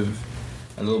alternative,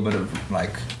 a little bit of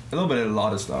a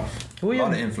lot of stuff. Who are a lot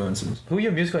your- of influences. Who were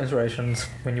your musical inspirations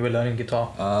when you were learning guitar?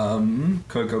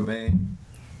 Kurt Cobain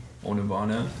or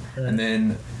Nirvana. And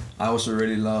then I also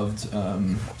really loved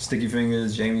Sticky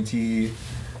Fingers, Jamie T.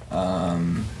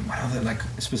 What other, like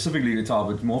specifically guitar,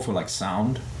 but more for like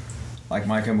sound. Like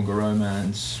My Chemical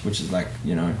Romance, which is like,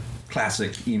 you know,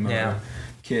 classic emo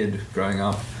kid growing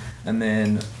up. And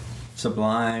then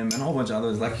Sublime and a whole bunch of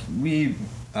others. Like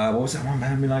what was that one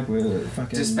band we like? We're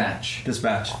fucking Dispatch.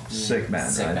 Sick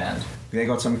band, Sick right? band. They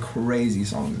got some crazy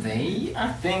songs. They, I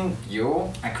think,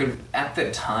 I could, at the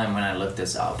time when I looked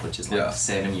this up, which is like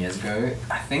 7 years ago,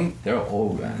 I think They're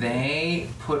old, man. they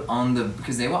put on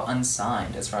because they were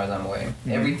unsigned as far as I'm aware.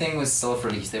 Everything was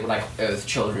self-released. They were like Earth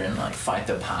Children, like Fight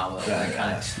the Power, that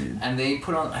kind Badass, of. dude. And they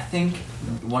put on, I think,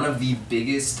 one of the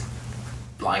biggest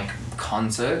like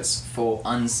concerts for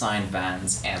unsigned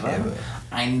bands ever.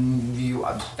 I knew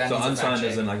that So needs a fact unsigned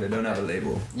check. as in like they don't have a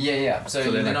label. Yeah. So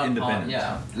they're, like, not independent.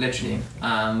 yeah, literally.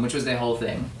 Which was their whole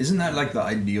thing. Isn't that like the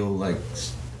ideal like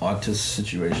artist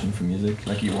situation for music?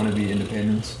 Like you want to be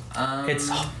independent. It's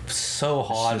so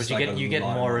hard, just but like you get a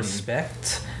lot of more money.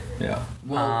 respect. Yeah.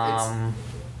 Well,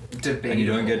 debatable. And you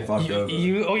don't get fucked over.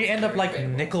 You end up like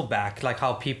Nickelback, like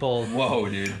how people. Whoa,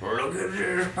 dude. Look at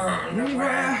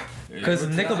this. Because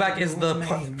Nickelback is the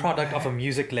product of a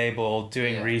music label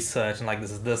doing research and like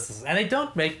this, and they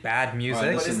don't make bad music.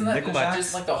 Right, But isn't that Nickelback-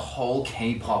 just like the whole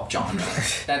K-pop genre?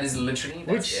 That is literally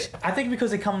Which it. I think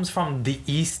because it comes from the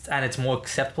East and it's more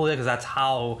acceptable because that's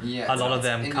how a lot of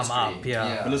them come up.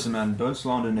 Yeah. But listen, man, don't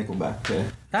slander Nickelback, okay?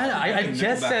 I just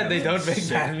Nickelback said they has don't some make sick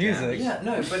bad music. Yeah,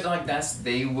 no, but like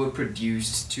they were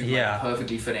produced to Yeah. like,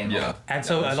 perfectly fit in. Yeah. And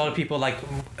so a lot of people like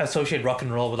associate rock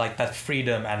and roll with like that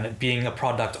freedom and being a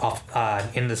product of an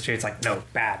industry. It's like, no,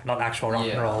 bad, not actual rock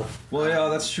and roll. Well, yeah,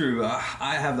 that's true.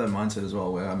 I have that mindset as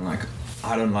well, where I'm like,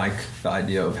 I don't like the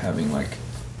idea of having like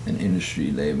an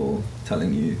industry label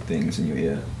telling you things in your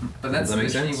ear. But that's Does that make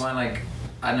literally sense? why, like,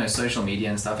 I don't know, social media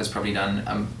and stuff has probably done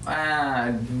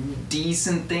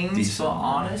decent things for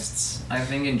artists, I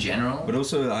think, in general. But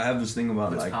also, I have this thing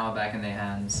about Puts like, power back in their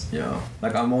hands. yeah,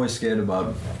 like I'm always scared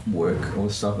about work or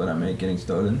stuff that I make getting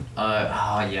stolen,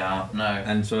 Yeah, no.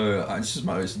 and so it's just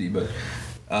my OCD. But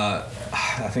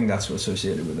I think that's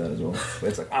associated with that as well. But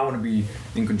it's like I want to be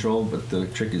in control, but the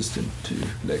trick is to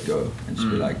let go and just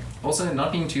be like. Also,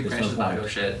 not being too There's precious no about point. your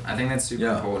shit. I think that's super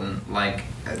Yeah. important. Like,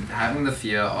 having the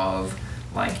fear of,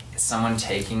 like, someone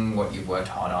taking what you've worked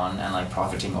hard on and, like,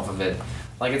 profiting off of it.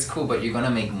 Like, it's cool, but you're gonna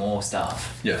make more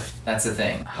stuff. Yeah. That's the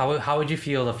thing. How would you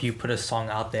feel if you put a song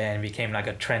out there and became like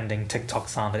a trending TikTok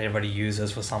song that everybody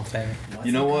uses for something?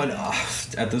 You know what?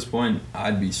 At this point,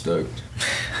 I'd be stoked.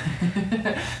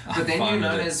 But then fine you're with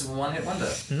known it. as one hit wonder.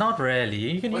 Not really.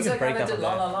 You can What's you can that guy break that up did a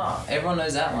La bit. La La? Everyone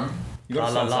knows that one. You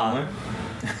gotta La La start La. somewhere.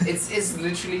 It's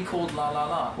literally called La La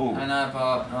La. Ooh. And I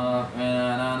pop,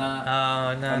 na na na. Oh,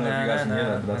 I don't know if you guys can hear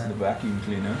that, but that's the vacuum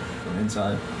cleaner from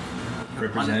inside.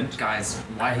 Represent. Guys,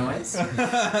 white noise.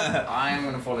 I'm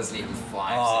gonna fall asleep in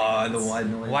 5 Oh, seconds. the white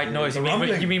noise. White noise. The You mean,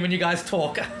 rumbling. you mean when you guys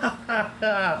talk?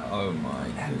 Oh my.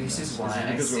 And this is why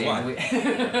I because we're said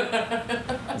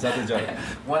white. Is that the joke?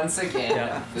 once again,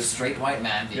 Yeah. the straight white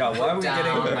man being Yeah, why are put we down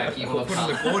getting by people of put in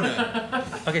the color. corner?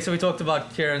 Okay, so we talked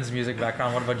about Kieran's music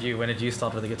background. What about you? When did you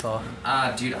start with the guitar?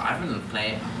 Dude, I've been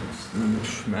playing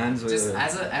Man's just a,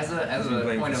 as he's been a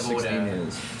playing point for of 16 order.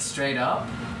 years. Straight up,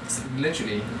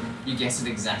 literally, you guessed it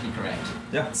exactly correct.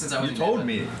 Yeah, Since I was you told 11.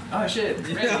 me. Oh shit!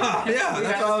 Really? Yeah,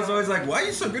 that's why I was always like, why are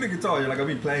you so good at guitar? You're like, I've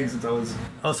been playing since I was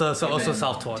Also then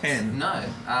self-taught. 10. No,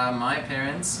 my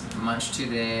parents, much to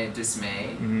their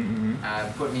dismay,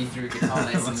 put me through guitar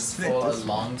lessons Much to for their a dismay.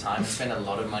 long time. Spent a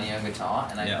lot of money on guitar,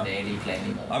 and I Yeah. barely play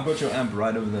anymore. I've got your amp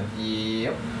right over there.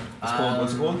 Yep. It's called,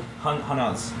 what's it called?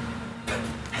 Hanaz.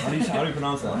 How do you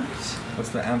pronounce that? What's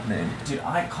the amp name? Dude,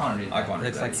 I can't read. I can't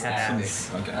Looks read like that.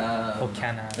 Hanaz. Okay. Or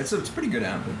can I? It's a pretty good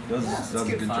amp. It does, It's does a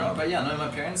good good fun. job. But yeah, no, my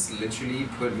parents literally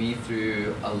put me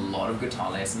through a lot of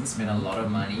guitar lessons, spent a lot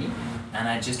of money, and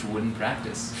I just wouldn't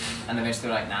practice. And eventually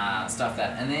they were like, nah, stuff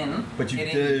that. And then But you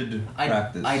did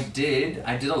practice. I did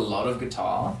a lot of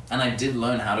guitar, and I did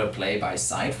learn how to play by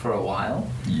sight for a while.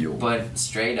 Yo. But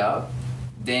straight up,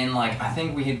 then like I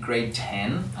think we hit grade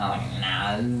 10. I'm like,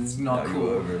 nah, this is not No, you were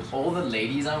cool. over it. All the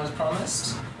ladies I was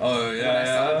promised Oh yeah, when I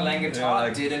started yeah. playing Yeah, guitar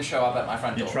like, didn't show up at my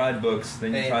front you door. tried books,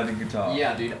 then you They- tried the guitar.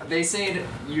 Yeah, dude. They said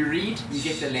you read, you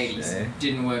get the ladies. Yeah.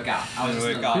 Didn't work out. I was Didn't just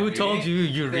work not out. Who reading. told you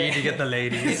you read to get the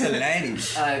ladies? It's a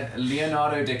lady.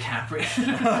 Leonardo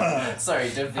DiCaprio. Sorry,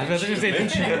 Da I thought you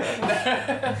Vinci.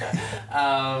 said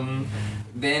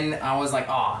Then I was like,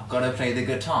 gotta play the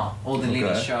guitar. All the ladies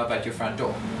Okay. show up at your front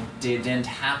door. Didn't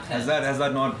happen. Has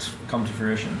that not come to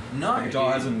fruition? No, The guitar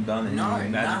dude. hasn't done any No,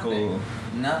 magical.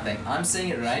 Nothing. I'm saying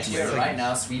it right here, Like- right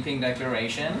now. Sweeping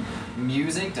declaration.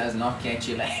 Music does not get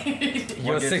you laid.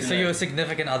 Your gets you so laid? your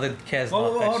significant other cares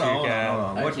Well, not that hold you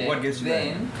on. can. What gets you then,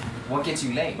 laid? what gets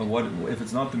you laid? But what if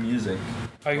it's not the music?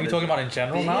 Are you What is talking it? about in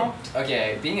general now?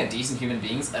 Being a decent human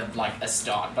being's like a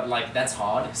start, but like that's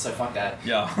hard. So fuck that.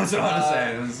 Yeah, that's what I was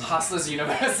saying. It was- Hustlers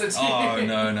University. Oh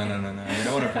no! You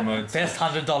don't want to promote. Best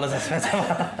 $100 I spent.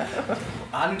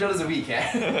 $100 a week,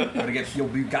 eh? Gotta get your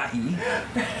Bugatti.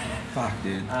 Fuck,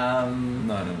 dude.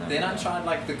 No. Then I tried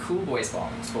like the cool boy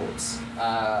sports,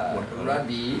 Water polo.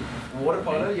 rugby, water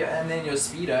polo, yeah, and then your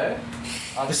speedo.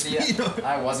 Obviously, Speedo.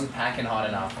 I wasn't packing hard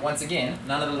enough. Once again,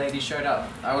 none of the ladies showed up.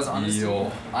 I was honestly, Yo.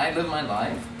 I live my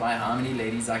life by how many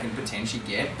ladies I can potentially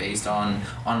get based on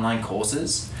online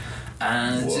courses,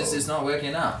 and Whoa. it's not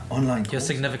working out. Online. Your course?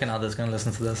 significant other's gonna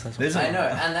listen to this. There's a- I know,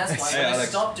 and that's why Hey, when I Alex.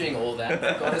 stopped doing all that,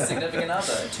 I got a significant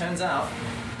other. It turns out,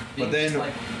 being But then just,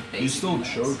 like, you basic still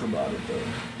nice. joke about it though.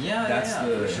 Yeah, That's yeah,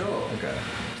 the for sure. Okay.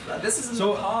 This is in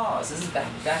So- the past. This is back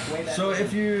way back. So then.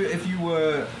 if you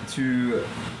were to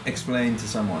explain to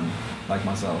someone like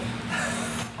myself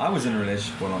I was in a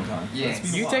relationship for a long time. Yes. It's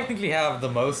been a You while. technically have the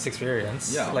most experience.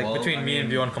 Yeah, Like well, between I me and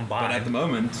mean, Bjorn But combined. at the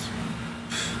moment,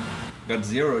 got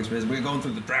zero experience. We're going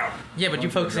through the drought. Yeah, but Going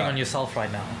you're through the focusing drought. on yourself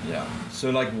right now. Yeah. So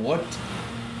like, what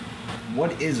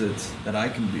is it that I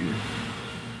can do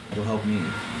that will help me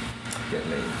get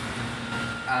laid,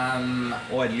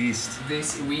 or at least?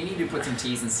 We need to put some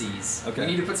T's and C's. Okay.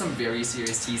 We need to put some very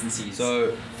serious T's and C's.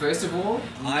 So first of all,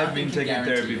 I've nothing been can taking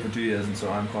guarantee therapy you. for 2 years, and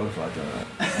so I'm qualified to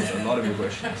answer a lot of your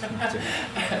questions.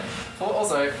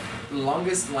 Also,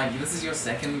 longest, like, this is your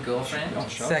second girlfriend? Oh,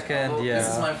 Shav's- Second, Well, yeah.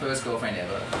 This is my first girlfriend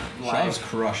ever. Shav's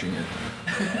crushing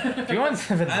it. Bjorn's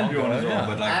been And longer, Bjorn as well, yeah.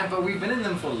 but like, But we've been in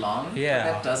them for long. Yeah.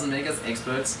 But that doesn't make us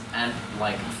experts at,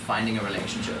 like, finding a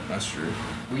relationship. that's true.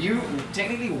 You,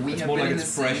 technically, we It's have more been like in the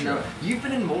it's same... pressure. You've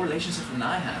been in more relationships than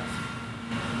I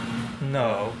have.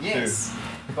 No. Yes.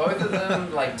 Both of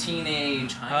them, like,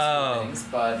 teenage, high school Oh. things,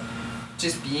 but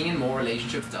just being in more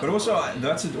relationships doesn't But also, work.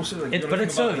 that's also like. It- you but gotta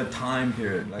it's think about so- the time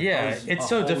period. Like, I Yeah, was it's a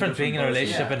so whole different being in a person.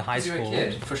 relationship in high 'cause you're a school.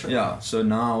 kid, for sure. Yeah, so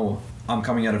now I'm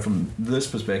coming at it from this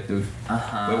perspective,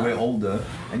 Uh-huh. where we're older,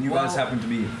 and you guys Well- happen to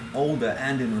be older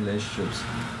and in relationships,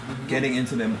 getting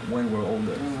into them when we're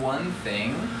older. One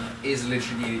thing is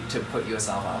literally to put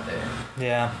yourself out there.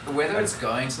 Yeah. Whether it's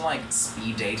going to, like,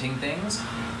 speed dating things,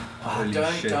 Holy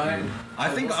don't. shit, dude. I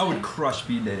think I would crush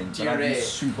speed dating, but I'd be Dude.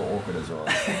 super awkward as well.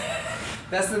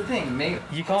 That's the thing. Maybe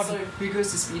You can't- Also, who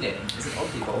goes to speed dating? Is it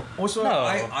old people? Also, No.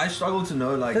 I struggle to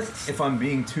know, like, That's- if I'm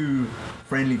being too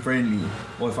friendly,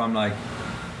 or if I'm like,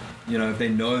 you know, if they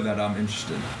know that I'm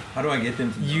interested. How do I get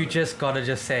them to know? You just gotta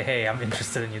just say, hey, I'm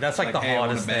interested in you. That's like the hey, I wanna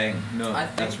hardest thing. bang. No, I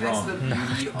think that's that's wrong. the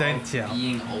beauty Don't, of yeah.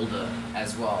 being older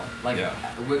as well. Like, Yeah.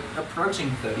 we're approaching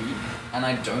 30, and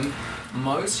I don't.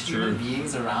 Most True. human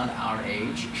beings around our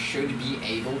age should be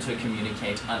able to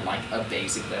communicate at, like, a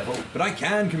basic level. But I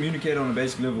can communicate on a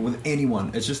basic level with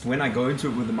anyone. It's just when I go into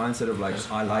it with the mindset of like,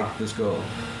 I like this girl,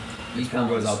 it all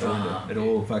goes out the window. It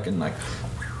all fucking like,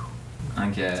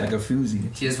 Okay. it's like a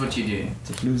floozy. Here's what you do. It's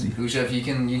a floozy. Usha, if you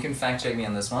can fact check me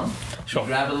on this one. Sure. You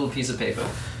grab a little piece of paper.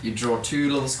 You draw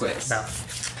 2 little squares. No.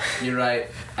 You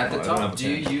write at the Oh, I don't have top, a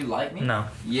do pen. you like me? No.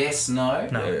 Yes, no.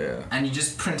 No. Yeah. And you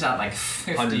just print out like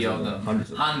 50 Hundreds of of them. them.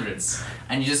 Hundreds of them. Hundreds.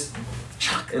 And you just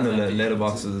chuck In the them at people.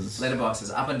 letterboxes.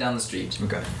 Letterboxes up and down the street.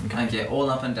 Okay. Okay. Okay, all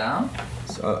up and down.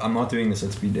 So I'm not doing this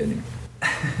at speed dating.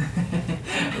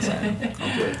 Yes, I am.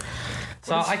 I'll do it.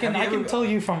 So What is- I can have you ever- tell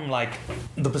you from like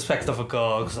the perspective of a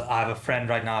girl, 'cause I have a friend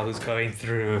right now who's going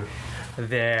through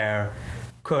their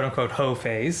quote unquote hoe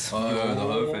phase. Oh, the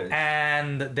whole face.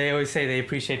 And they always say they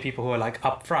appreciate people who are like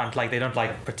upfront, like they don't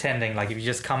like pretending. Like if you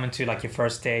just come into like your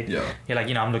first date, Yeah. you're like,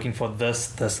 you know, I'm looking for this,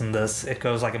 this, and this. It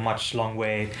goes like a much long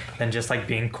way than just like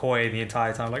being coy the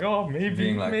entire time. Like, oh, maybe,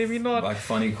 Being like, maybe not. like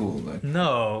funny, cool, like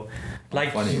No,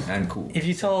 like funny and cool. if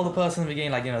you tell the person in the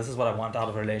beginning, like, you know, this is what I want out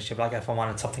of a relationship. Like if I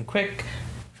wanted something quick,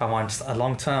 if I want a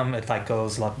long term, it like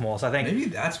goes a lot more. So I think Maybe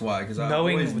that's why, because I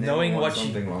knowing- always never knowing want what you-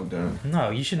 something long term. no,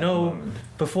 you should At the know moment.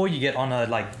 before you get on a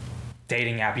like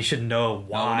dating app. You should know No,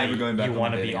 why we're never going back you on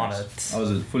want to the be dating on apps. it. I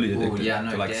was fully addicted. yeah,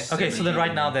 no, to like definitely. Okay, so then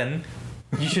right now then,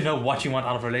 you should know what you want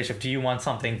out of a relationship. Do you want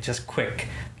something just quick,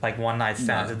 like one night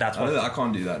stands? No, That's I what.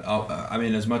 can't do that. I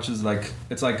mean, as much as like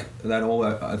it's like that whole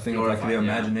thing of like the Glorified, yeah.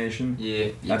 imagination. Yeah.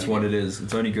 That's what it is.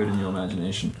 It's only good in your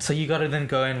imagination. So you got to then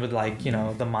go in with like, you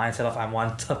know, the mindset of I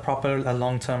want a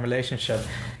long-term relationship.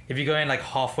 If you go in like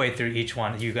halfway through each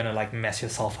one, you're gonna like mess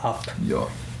yourself up. Yeah,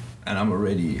 and I'm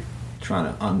already trying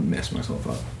to unmess myself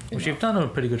up. Which you've done a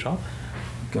pretty good job.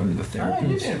 Going to the Oh, you're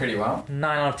therapist. doing pretty well.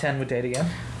 9 out of 10 would date again.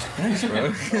 Thanks, bro.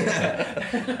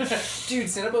 Dude,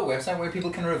 set up a website where people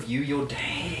can review your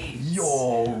dates.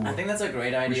 Yo. I think that's a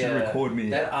great idea. We should record me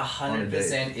That on a date.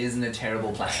 100% isn't a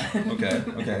terrible plan. Okay.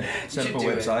 Set should up a do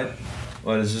it. website.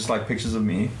 Well, it's just like pictures of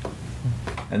me,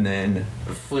 and then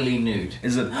Fully nude.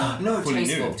 is it No, fully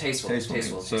tasteful, nude?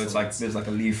 tasteful. So it's like there's like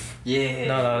a leaf. Yeah.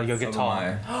 No, your over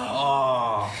guitar. my-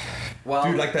 Oh. Well,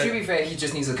 Dude, like that- to be fair, he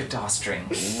just needs a guitar string.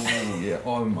 Ooh, yeah.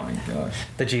 Oh my gosh.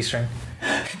 The G string.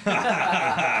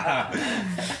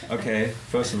 Okay.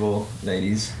 First of all,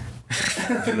 ladies,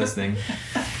 if you're listening,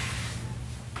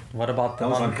 What about the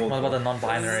That was what uncalled about the for.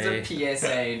 non-binary This is a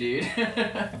PSA, dude.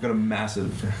 I've got a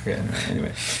massive. Okay.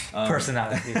 Anyway.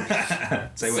 personality?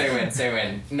 Say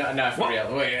when. No, for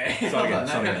real. Wait. Start Hold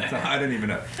on, again. I don't even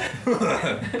know.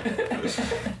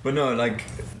 But no, like,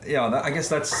 yeah. I guess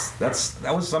that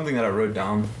was something that I wrote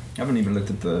down. I haven't even looked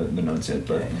at the notes yet,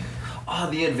 but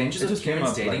the adventures It of just came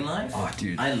Kieran's up, dating like, life. oh,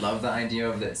 dude. I love the idea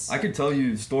of this. I could tell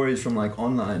you stories from like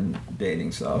online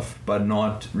dating stuff, but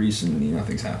not recently.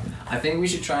 Nothing's happened. I think we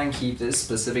should try and keep this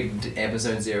specific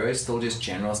episode 0 still just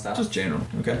general stuff. Just general,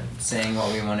 okay? Saying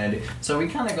what we want to do. So we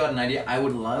kind of got an idea. I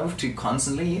would love to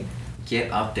constantly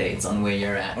get updates on where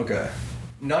you're at. Okay.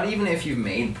 Not even if you've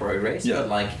made progress, Yeah. but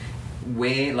like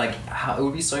where, like how it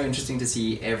would be so interesting to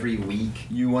see every week.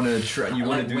 You want to you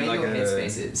want to do where like your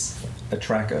headspace is. a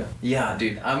tracker. Yeah,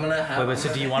 dude. I'm gonna have. Wait,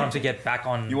 so do you want him to get back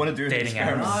on You want to do an dating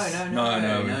experiment? apps? No,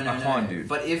 I can't, dude.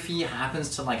 But if he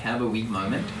happens to like have a weak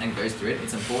moment and goes through it,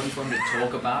 it's important for him to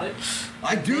talk about it.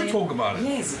 I do Then- talk about it.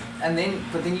 Yes, and then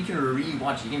you can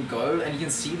rewatch. You can go and you can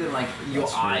see the like your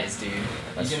That's true. eyes, dude.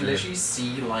 That's you can true. literally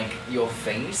see like your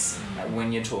face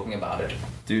when you're talking about it.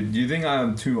 Dude, do you think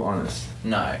I'm too honest?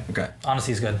 No, Okay.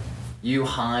 Honesty is good. you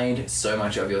hide so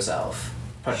much of yourself,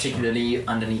 particularly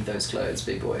underneath those clothes,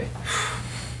 big boy.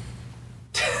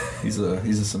 These are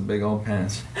some big old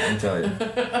pants. I'll tell you.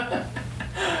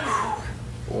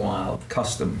 Wild.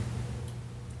 Custom.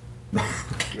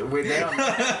 Wait, they're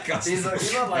not. These are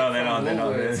like No, they're not, from they're not,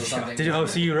 Woolworths they're- or something. Did you?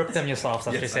 So you ripped them yourself?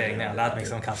 That's what Yes, you're I saying did, now. yeah, That makes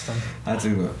them custom. I had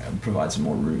to provide some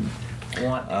more room.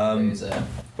 What a Um, loser.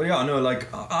 But yeah, no, like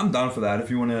I'm down for that. If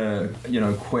you want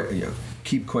to,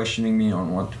 keep questioning me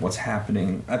on what's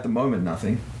happening at the moment,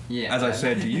 nothing. Yeah. As I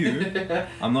said to you,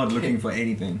 I'm not looking for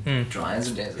anything. Dry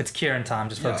as a desert. It's Kieran time.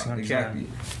 Just focusing on exactly.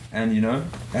 Kieran. And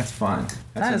that's fine. That's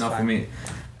That is enough for fine. me.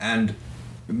 And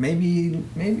maybe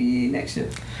next year.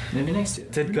 Maybe next year.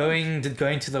 Did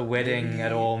going to the wedding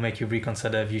at all make you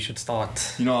reconsider if you should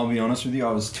start? I'll be honest with you.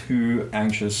 I was too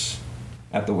anxious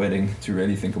at the wedding to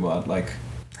really think about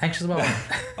Anxious about what?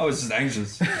 I was just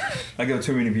anxious. Like there were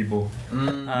too many people,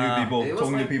 new people, It was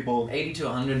talking like to people. 80 to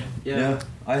 100. Yeah,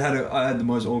 I had the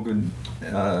most awkward,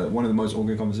 one of the most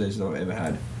awkward conversations I've ever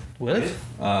had. With?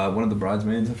 One of the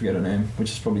bridesmaids, I forget her name, which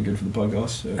is probably good for the podcast,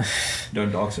 so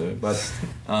don't dox her. But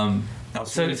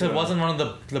So it wasn't one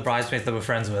of the bridesmaids that we're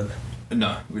friends with.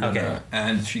 No, we don't Okay. know.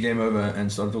 And she came over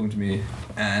and started talking to me,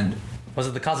 and Was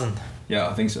it the cousin? yeah,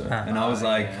 I think so. Ah. And I was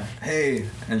like, yeah. hey,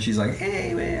 and she's like,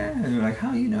 hey, man, and we're like,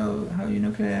 how you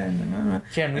know Claire? And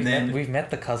like, Kieran, And then- we've met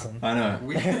the cousin. I know.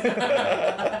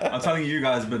 I'm telling you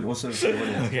guys, but also for the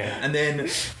audience. Okay. And then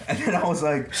I was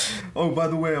like, oh, by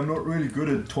the way, I'm not really good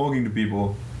at talking to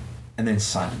people. And then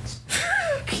silence.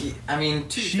 I mean,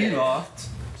 to be She fair, laughed,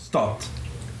 stopped.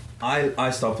 I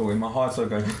stopped talking. My heart started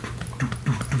going.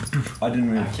 I didn't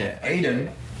move. Okay.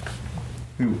 Aiden,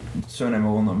 who surname I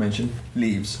will not mention,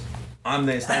 leaves. I'm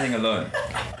there standing alone.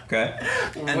 Okay.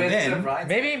 And with then the bride-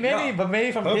 Maybe, Yeah. but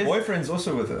maybe from her his. boyfriend's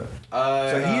also with her.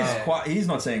 So he's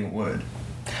not saying a word.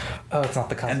 Oh, it's not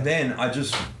the cousin. And then I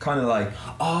just kind of like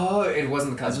Oh, it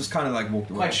wasn't the I cousin. just kind of like walked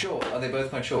away. Quite short. Are they both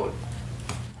quite short?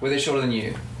 Were they shorter than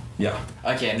you? Yeah.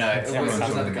 Okay, no, it Everyone's was not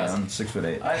shorter the than me. cousin.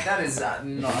 I'm 6'8". That is not.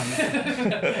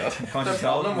 Can't The you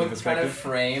tell problem from with trying to perspective?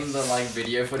 frame the like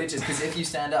video footage is because if you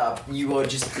stand up, you are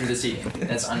just through the ceiling.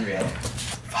 That's unreal.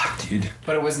 Fuck, dude.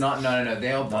 But it was not. No.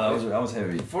 They are both. That was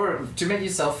heavy. To make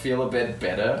yourself feel a bit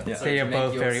better. Yeah. so They to are make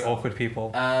both very yourself- awkward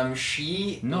people.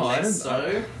 She No, I less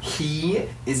don't- so. He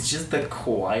is just the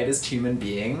quietest human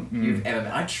being you've ever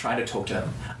met. I try to talk to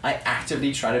him. I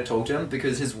actively try to talk to him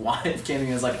because his wife came to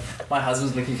me and was like, "My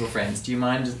husband's looking for friends. Do you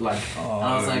mind just like?" Oh, and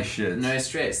I was like, shit. "No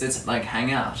stress. Let's like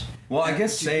hang out." Well, I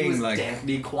guess He saying was like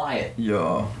definitely quiet,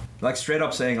 yeah, like straight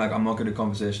up saying like I'm not good at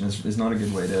conversation is not a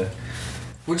good way to.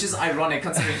 which is ironic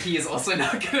considering he is also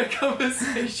not good at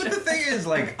conversation. But the thing is,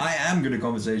 like, I am good at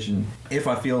conversation if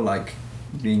I feel like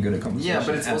being good at conversation. Yeah,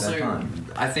 but it's at also. that time.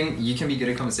 I think you can be good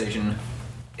at conversation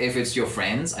if it's your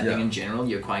friends. I think Yeah. in general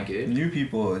you're quite good. New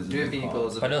people is. a New bit people hard.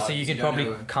 is a But bit also, hard you because can probably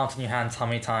don't know- count on your hands how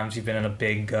many times you've been in a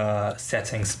big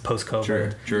settings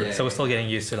post-COVID. True. Yeah. So we're still getting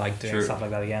used to like doing True. stuff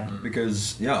like that again.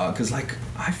 Because like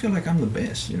I feel like I'm the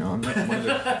best, I'm like one of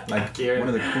the Kieran. one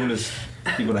of the coolest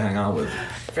people to hang out with.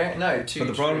 Fair, no, too But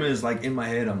the problem true. is like in my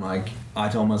head I'm like I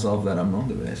tell myself that I'm not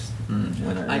the best.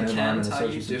 Whenever I I'm can in a tell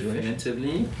you social situation.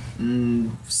 definitively,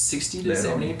 60 to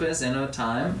Later on. 70% of the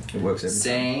time, It works every time.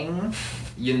 saying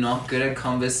you're not good at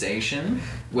conversation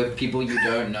with people you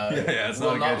don't know Yeah, it's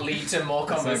will not not good. lead to more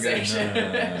It's not good. conversation.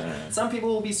 No. Some people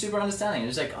will be super understanding.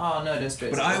 It's like, oh no, don't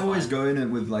stress. But it's I all always fine." go in it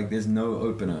with like there's no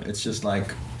opener. It's just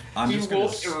like I'm He just gonna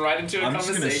walked right into a I'm just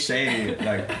gonna conversation. say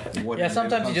like what. Yeah, whatever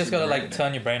sometimes you comes just to gotta my like brain.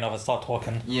 turn your brain off and start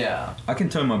talking. Yeah. I can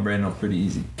turn my brain off pretty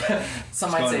easy.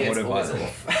 Some might say it's always Autopilot.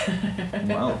 off.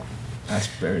 Wow, that's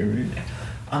very rude.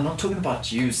 I'm not talking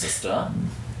about you, sister.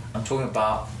 I'm talking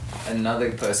about another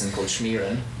person called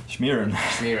Shmiran. Schmieren.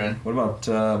 Shmiran. What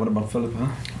about Philip? Huh?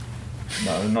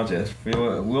 No, not yet.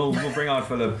 We'll bring out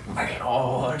Philip. My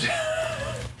God.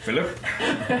 Philip.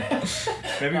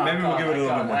 maybe we'll give it a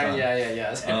little bit more time.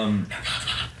 Yeah.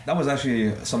 That was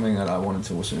actually something that I wanted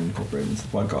to also incorporate into the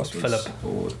podcast. Philip,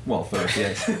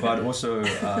 yes. But also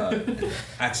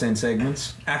accent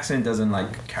segments. Accent doesn't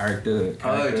like character.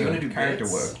 Oh, do you want to do character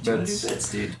bits? work? Do you want to do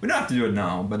bits, dude? We don't have to do it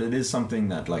now, but it is something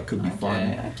that like could be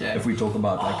fun. Okay. If we talk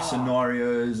about like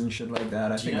scenarios and shit like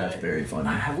that, I think that's very fun.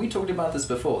 Have we talked about this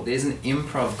before? There's an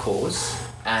improv course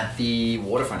at the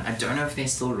waterfront. I don't know if they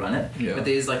still run it, but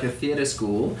there's like a theatre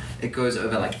school. It goes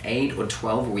over like 8 or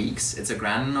 12 weeks. It's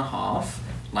 $1.50.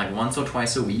 Like once or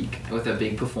twice a week with a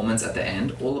big performance at the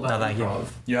end, all about improv.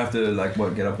 You have to like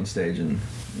get up on stage and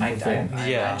perform. I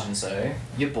imagine so.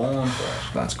 You're born for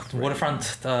it. That's cool. Waterfront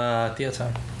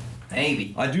theatre.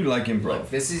 Maybe. I do like improv. Look,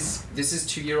 this is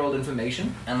 2-year-old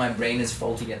information, and my brain is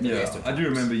faulty at the best of I do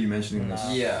remember you mentioning this.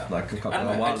 Like a couple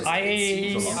of while ago.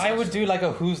 I would do like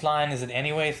a whose line is it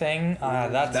anyway thing.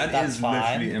 That's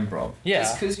fine. Literally improv.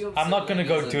 Yeah, I'm not gonna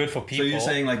go do it for people. So you're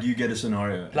saying like you get a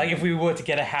scenario. Like if we were to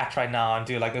get a hat right now and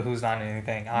do like a who's line or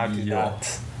anything, I would do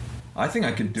that. I think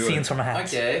I could do Scenes from a hat.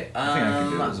 Okay. I think I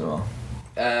could do it as well.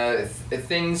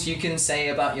 Things you can say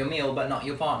about your meal but not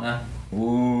your partner.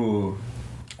 Ooh.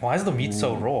 Why is the meat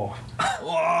so raw?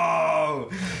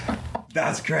 Whoa!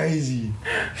 That's crazy.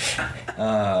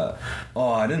 I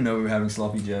didn't know we were having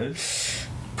sloppy joes.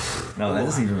 No, that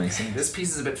doesn't even make sense. This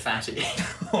piece is a bit fatty.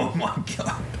 Oh my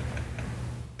god.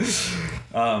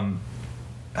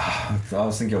 I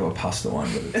was thinking of a pasta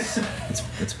one, but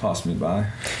it's passed me by.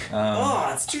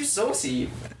 It's too saucy.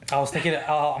 I was thinking,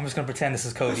 I'm just gonna pretend this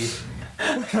is Cody.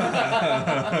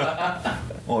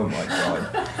 Oh my god.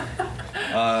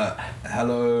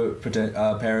 Hello,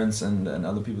 parents and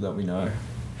other people that we know.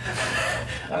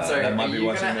 I'm sorry, that might be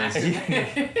watching this.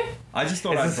 I just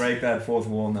thought I'd break that fourth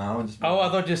wall now. And just I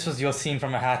thought this was your scene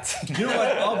from a hat. You know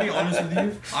what? I'll be honest with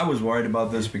you. I was worried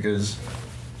about this because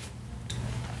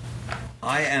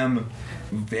I am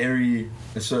very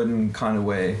a certain kind of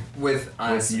way with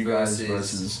us you guys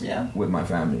versus with my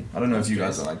family. I don't know if you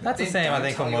guys are like that. That's the same, I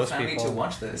think, for most people. To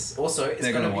watch this. Also, it's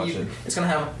They're gonna watch it. It's gonna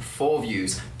have 4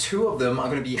 views. 2 of them are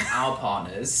gonna be our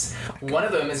partners. One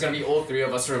of them is gonna be all 3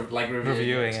 of us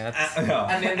reviewing it.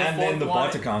 And then the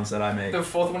bot accounts that I make. The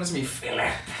 4th one is me,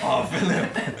 Philip. Oh,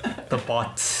 Philip. The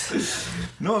bot.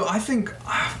 No, I think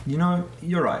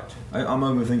you're right. I'm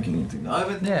overthinking it.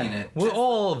 Overthinking it. We're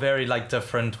all very like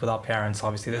different with our parents.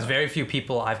 Obviously, there's very few people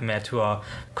I've met who are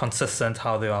consistent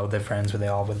how they are with their friends, where they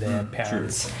are with their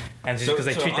parents, true. and just because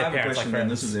they treat their parents like friends.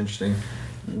 This is interesting.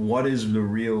 What is the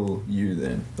real you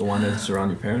then? The one that's around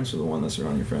your parents or the one that's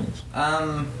around your friends?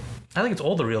 I think it's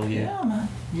all the real you. Yeah, man.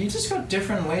 You just got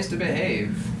different ways to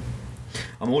behave.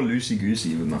 I'm all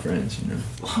loosey-goosey with my friends, you know.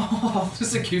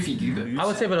 Just a goofy goober. I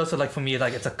would say, but also like for me,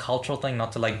 like it's a cultural thing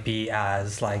not to like be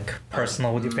as like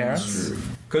personal with your parents. True.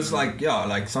 Because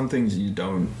like some things you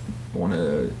don't want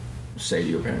to say to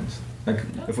your parents. Like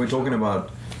if we're talking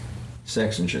about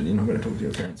sex and shit, you're not going to talk to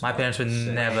your parents. My parents would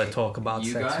never talk about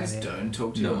sex. You guys don't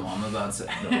talk to your mom about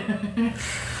sex. No.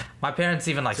 My parents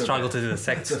even like struggled to do the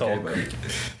sex talk, and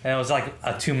it was like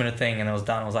a 2-minute thing, and it was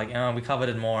done. I was like, we covered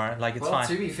it more. Like it's fine.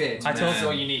 To be fair, that's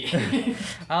all you need.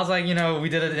 I was like, we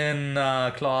did it in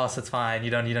class. It's fine.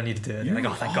 You don't need to do it. Like,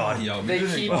 oh, thank God. They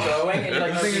keep going, and you're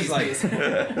like, the thing is, like,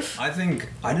 I think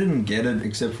I didn't get it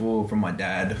except from my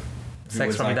dad.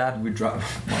 Sex from your dad? We drive.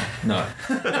 No.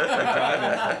 We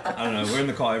drive. I don't know. We're in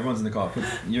the car. Everyone's in the car.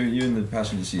 You're in the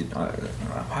passenger seat.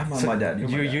 I'm my dad. You're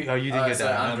my dad. You think you're dad?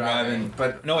 I'm driving.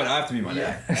 But no, I have to be my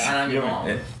dad. And I'm your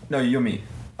mom. No, you're me.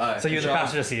 So you're in the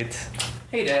passenger seat.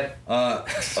 Hey, Dad.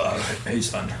 Hey,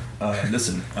 son.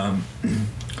 Listen.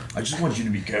 I just want you to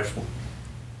be careful.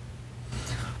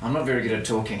 I'm not very good at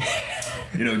talking.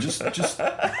 Just. You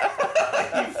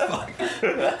fuck.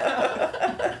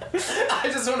 I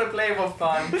just want to play for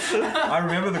fun. I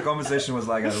remember the conversation was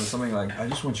like, it was something like, I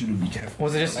just want you to be careful.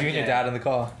 Was it just you and your dad in the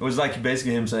car? It was like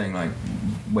basically him saying like,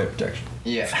 weight protection.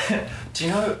 Yeah. Do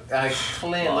you know,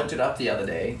 Claire looked it up the other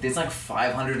day. There's like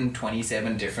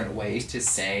 527 different ways to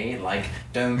say, like,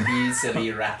 don't be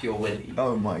silly, wrap your willy.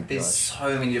 Oh my god. There's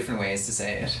so many different ways to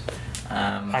say it.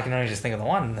 I can only just think of the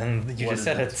one, and you just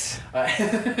said it.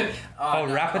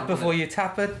 Wrap it before you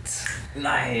tap it.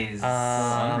 Nice.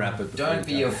 Wrap it. Don't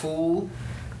be a fool.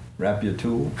 Wrap your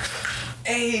tool.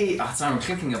 Hey! Sorry, I'm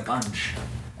clicking a bunch.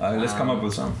 Let's come up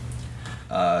with some.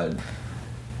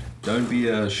 Don't be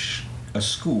a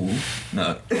school.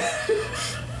 No.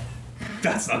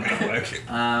 That's not gonna work.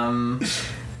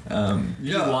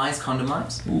 Be wise,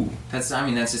 condomize. Ooh. That's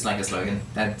just like a slogan.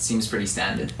 That seems pretty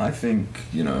standard. I think,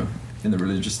 in the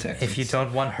religious text. If you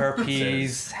don't want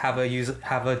herpes, have her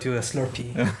do a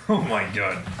Slurpee. Oh my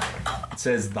god. It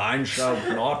says, thine shalt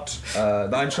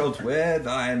wear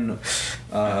thine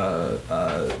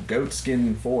goat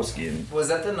skin foreskin. Was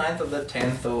that the 9th or the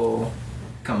 10th or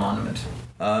commandment?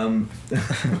 How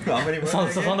many were It's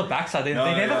there on the again? backside. They No,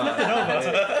 never yeah. flipped it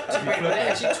over. Wait, were there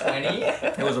actually 20?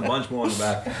 There was a bunch more on the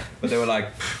back, but they were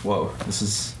like, whoa, this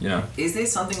is, Is there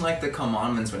something like the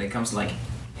commandments when it comes to like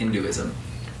Hinduism?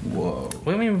 whoa.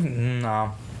 What do you mean?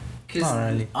 No. Because Not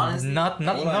really. honestly, Not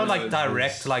All I like know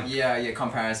direct is- like yeah,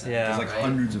 comparison. Yeah. There's like right?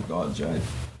 hundreds of gods, right?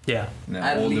 yeah. And they're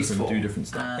At all least different, 4. do different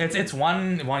stuff. It's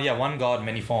one god,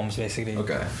 many forms basically.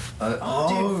 Okay.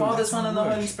 Dude, Father, that's Son, and the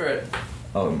right. Holy Spirit.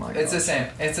 Oh my god. It's the same.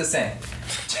 It's the same.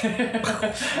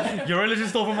 Your religion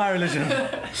stole from my religion.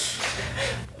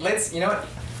 You know what?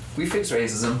 We fix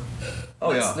racism.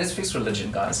 Oh, yeah. Let's fix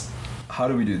religion, guys. How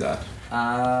do we do that?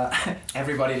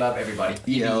 Everybody love everybody.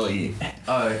 ELE.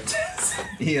 Oh.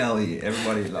 ELE.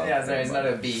 Everybody loves. Yeah, sorry, it's not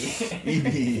a B.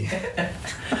 EB.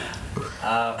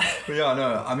 But yeah,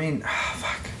 no, I mean,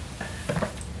 fuck.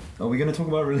 Are we gonna talk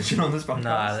about religion on this podcast?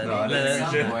 Nah, I don't At think we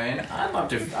some should. point,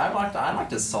 I'd like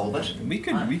to solve it. We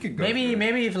could go. maybe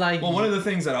through it. if like Well, one of the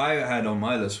things that I had on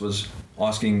my list was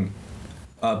asking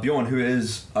Bjorn, who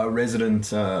is a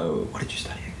resident. What did you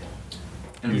study again?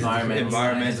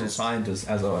 Environmental scientist.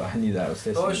 I knew that. I was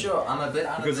testing. Oh sure, I'm a bit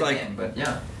out Because, of the like, game, but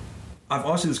yeah. I've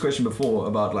asked you this question before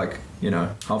about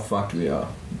how fucked we are,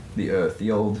 the Earth, the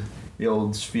old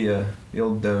sphere, the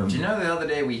old dome. Do you know the other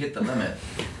day we hit the limit?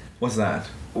 What's that?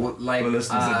 Like, Well,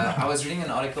 listeners didn't know. I was reading an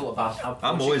article about how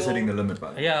I'm always Portugal- hitting the limit,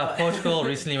 by the way. yeah, Portugal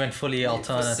recently went fully For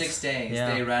alternate. 6 days,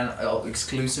 Yeah. they ran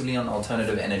exclusively on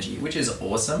alternative energy, which is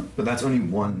awesome. But that's only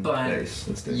one But- place.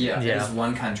 That's different. Yeah, Yeah. it's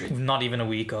one country. Not even a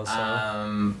week or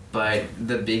so. But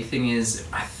the big thing is,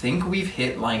 I think we've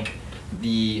hit like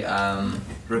the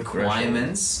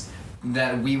requirements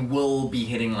that we will be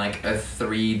hitting like a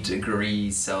 3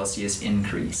 degrees Celsius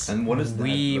increase. And what is that?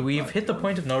 look We've like? hit the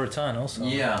point of no return also.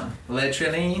 Yeah,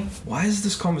 literally. Why is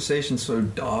this conversation so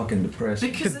dark and depressing?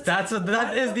 Because Because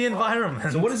that is the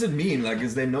environment. So what does it mean? Like,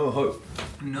 is there no hope?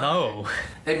 No.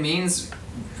 It means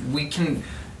we can.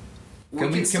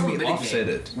 Can still we mitigate. offset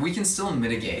it? We can still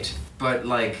mitigate, but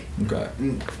like Okay.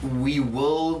 we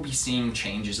will be seeing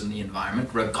changes in the environment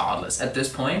regardless. At this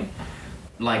point,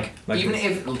 like even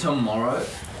if tomorrow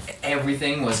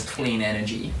everything was clean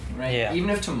energy, right? Yeah. Even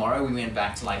if tomorrow we went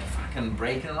back to like fucking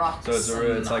breaking rocks So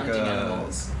it's like hunting a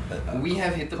animals, we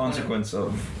have hit the consequence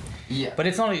of. Yeah. But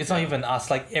it's not even us.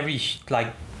 Like every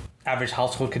average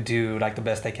household could do like the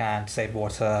best they can to save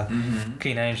water,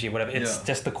 clean energy, whatever. It's Yeah.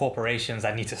 just the corporations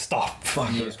that need to stop. Fuck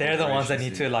those They're the ones that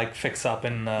need corporations, to like fix up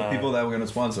and the people that were gonna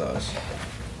sponsor us.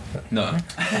 No.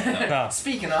 no.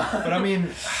 Speaking of, But I mean,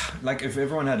 like, if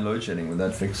everyone had load shedding, would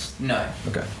that fix? no.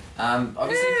 Okay.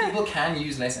 Obviously people can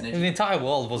use less energy. The entire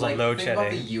world was Like, on load think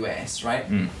about the shedding. US, right?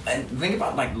 And think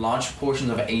about like large portions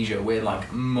of Asia where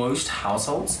like most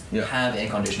households Yeah. have air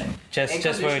conditioning. Air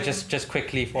conditioning- Just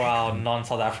quickly for our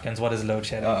non-South Africans, what is load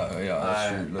shedding? Yeah,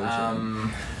 that's true. Load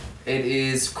shedding. It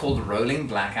is called rolling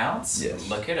blackouts. Yes.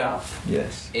 Look it up.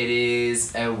 Yes. It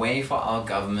is a way for our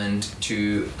government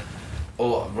to,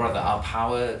 or rather our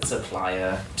power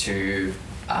supplier to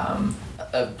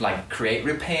like create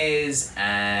repairs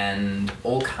and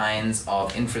all kinds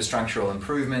of infrastructural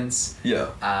improvements. Yeah.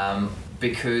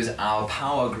 Because our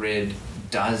power grid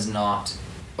does not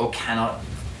or cannot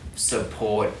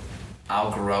support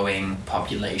our growing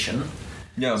population.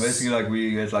 Yeah, basically, like,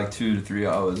 we get like 2 to 3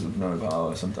 hours of no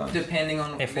power sometimes. Depending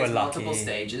on If there's we're multiple lucky.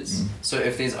 stages. So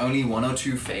if there's only 1 or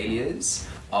 2 failures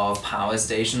of power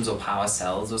stations or power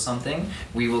cells or something,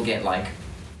 we will get like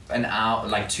an hour,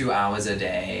 like 2 hours a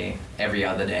day, every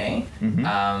other day.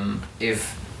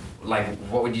 If like,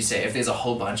 what would you say? If there's a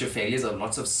whole bunch of failures or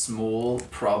lots of small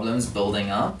problems building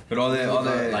up, But are we'll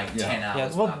go they like 10 hours? Yeah,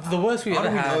 well, without the power. worst we How ever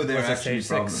do we had know they're was a actually stage 6.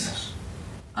 problems?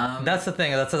 That's the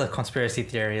thing. That's a conspiracy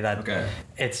theory that Okay.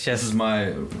 it's This is just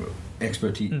my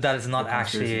expertise. that is not for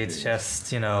actually. conspiracy It's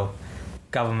theories. just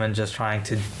government just trying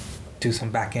to do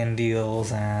some back end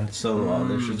deals and So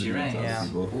they should you're right. Yeah.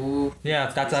 people. Ooh,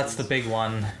 yeah, that's the big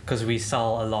one because we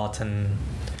sell a lot and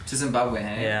to Zimbabwe,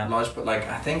 hey? Yeah. Large, but like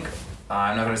I think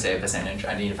I'm not gonna say a percentage.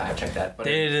 I need to fact check that. But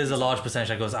it is a large percentage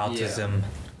that goes out to Yeah. Zim.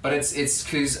 But it's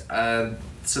because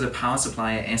so the power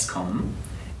supplier Eskom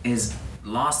is,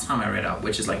 last time I read up,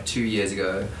 which is like 2 years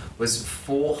ago, was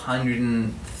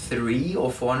 403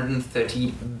 or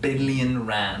 430 billion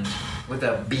rand with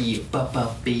a B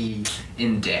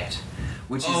in debt,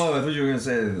 which is Oh, I thought you were gonna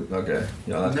say. Okay,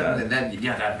 yeah, that's bad.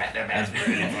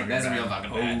 That's real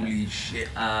fucking bad. Holy shit.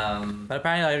 But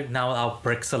apparently, like, now with our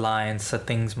BRICS alliance, so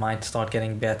things might start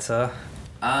getting better.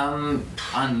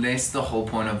 Unless the whole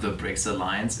point of the BRICS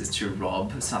alliance is to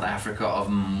rob South Africa of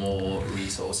more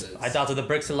resources. I doubt that the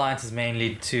BRICS alliance is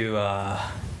mainly to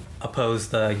oppose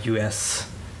the US.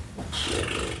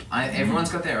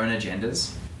 Everyone's got their own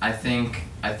agendas. I think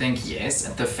yes,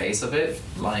 at the face of it,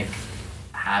 like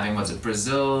having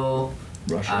Brazil,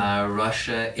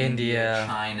 Russia, India,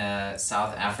 China,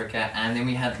 South Africa, and then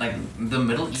we had like the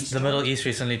Middle East. The Middle East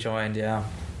recently joined, yeah.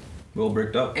 We're all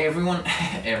bricked up.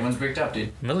 Everyone's bricked up,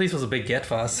 dude. Middle East was a big get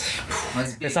for us.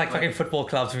 It's like fucking football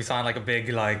clubs. We sign like a big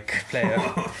like player.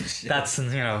 That's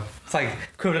it's like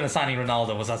equivalent of signing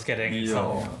Ronaldo was us getting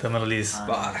the Middle East.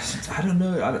 But I don't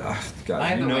know.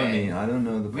 Guys, you know me. I don't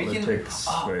know the politics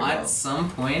very well. At some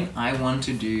point, I want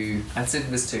to do. I said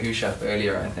this to Hushaf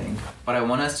earlier, I think, but I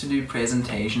want us to do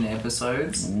presentation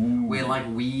episodes where like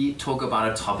we talk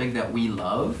about a topic that we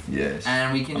love. Yes.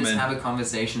 And we can just have a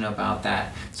conversation about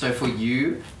that. So for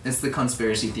you, it's the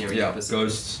conspiracy theory episode.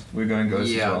 Ghosts. We're going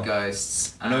ghosts as well. Yeah,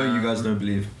 ghosts. I know you guys don't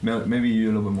believe. Maybe you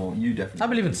a little bit more. You definitely. I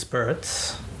believe in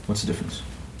spirits. What's the difference?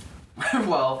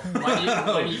 Well,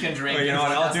 when you can drink. Well, you know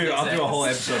what? I'll do a whole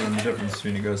episode on the difference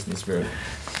between a ghost and the spirit.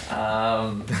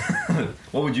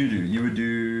 What would you do? You would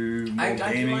do more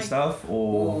gaming stuff,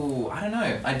 or? I don't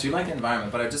know. I do like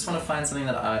environment, but I just want to find something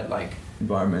that I like.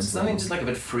 Environmental. Something just like a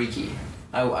bit freaky.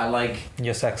 I like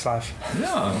your sex life.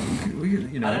 Yeah, we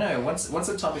I don't know. What's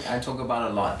a topic I talk about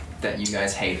a lot that you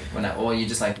guys hate or you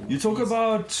just like? You talk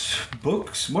about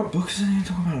books. What books do you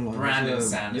talk about a lot? Brandon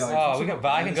Sanderson. Yeah,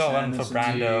 I can go on for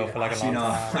Brando for like a long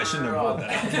time. I shouldn't have brought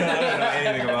that. I don't know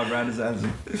anything about Brandon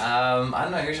Sanderson. I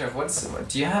don't know, Hushaf.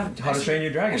 Do you have? How to Train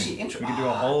Your Dragon. Actually, we could do a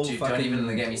whole fucking. Don't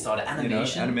even get me started.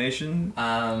 Animation. Animation.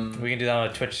 We can do that on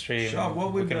a Twitch stream. Sure,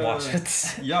 we can watch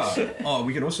it. Yeah. Oh,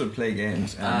 we can also play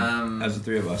games. As the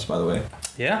three of us, by the way.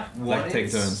 Yeah. Take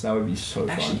turns. That would be so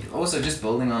fun. Also, just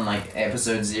building on like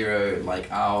episode 0,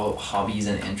 like our hobbies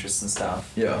and interests and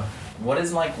stuff. Yeah. What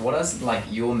is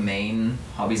your main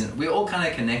hobbies? And we're all kind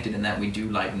of connected in that we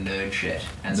do like nerd shit,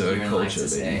 as Kieran likes to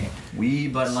say.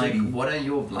 What are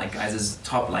your like guys'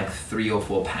 top like 3 or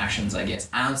 4 passions? I guess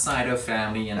outside of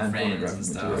family and friends and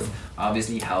stuff. Material.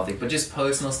 Obviously healthy, but just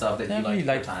personal stuff that you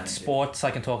like time sports. I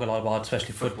can talk a lot about,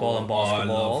 especially football and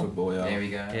basketball. I love football. Yeah. There we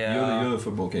go. Yeah. You're the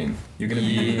football king. You're gonna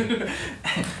be.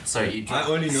 Sorry, I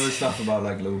only know stuff about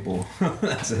like Liverpool.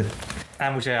 That's it.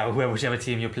 And whichever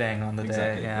team you're playing on the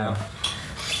day. Yeah.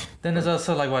 Then there's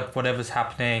also like whatever's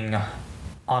happening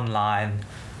online.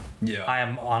 Yeah. I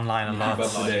am online a lot.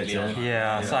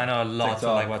 Yeah, so I know a lot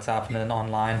of like what's happening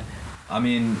online. I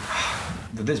mean,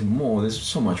 there's more. There's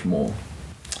so much more.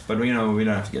 But we don't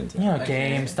have to get into it.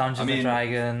 Games, Dungeons and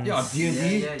Dragons. Yeah,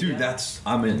 D&D, dude.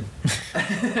 I'm in.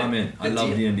 I'm in. I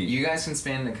love D&D. You guys can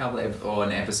spend a couple or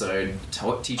an episode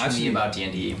teaching me about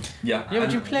D&D. Yeah. Yeah,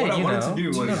 but you played. What I wanted to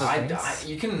do was.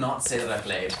 You cannot say that I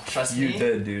played. Trust me. You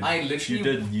did, dude. I literally. You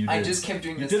did. I just kept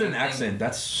doing this. You did an accent.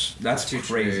 That's too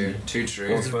crazy. Too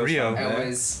true. It was Rio. It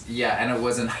was and it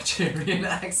was a Nigerian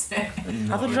accent. I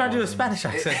thought you were trying to do a Spanish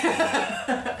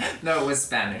accent. No, it was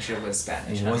Spanish. It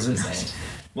wasn't.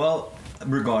 Well,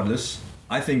 regardless,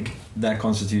 I think that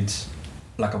constitutes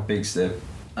like a big step.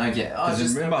 Okay.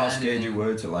 Because remember how scared you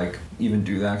were to like even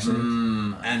do the accent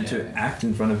and to act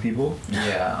in front of people.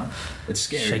 Yeah. It's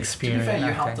scary. Shakespeare. To be fair,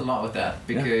 you helped a lot with that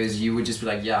because you would just be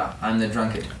like, "Yeah, I'm the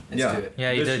drunkard. Let's do it."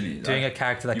 Yeah, you did. Doing a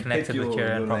character that connected with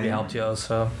Kieran probably helped you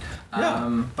also.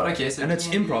 But okay, so and it's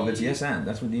improv. It's yes and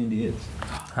that's what D&D is.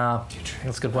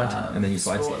 That's a good point. And then you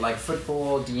fight like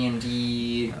football,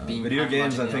 D&D, video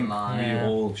games. I think we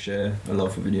all share a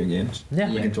love for video games. Yeah,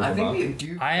 we can talk about.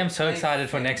 I am so excited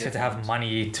for next year to have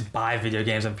money to buy video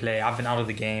games and play. I've been out of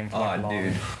the game for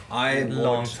dude. I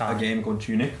bought a game called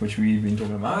Tunic, which we've been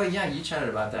talking about. Oh yeah, you chatted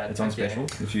about that. It's on special.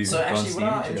 So actually, what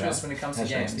are our interests when it comes to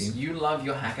games? You love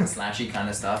your hack and slashy kind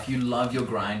of stuff. You love your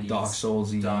grindy. Dark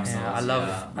Soulsy. I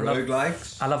love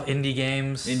roguelikes. I love indie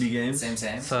games.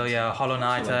 Same. So yeah, Hollow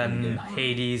Knight and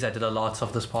Hades. I did a lot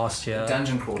of this past year.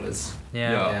 Dungeon crawlers.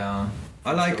 Yeah.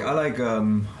 I like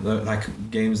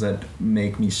games that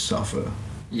make me suffer.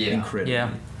 Yeah. Incredibly.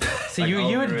 Yeah. So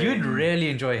you'd really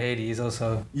enjoy Hades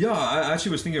also. Yeah, I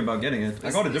actually was thinking about getting it.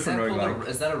 I got a different roguelike.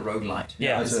 Is that a roguelite?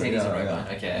 Yeah. Is Hades a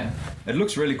roguelite? Okay. It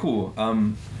looks really cool.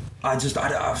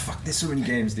 Fuck, there's so many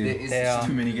games, dude. There's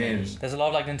too many games. There's a lot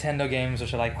of like Nintendo games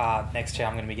which are like, next year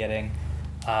I'm gonna be getting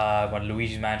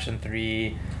Luigi's Mansion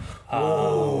 3.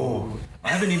 I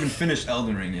haven't even finished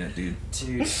Elden Ring yet, dude.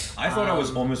 Dude, I thought I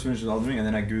was almost finished with Elden Ring, and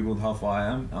then I googled how far I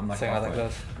am. I'm like Same like halfway.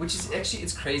 this. which is actually,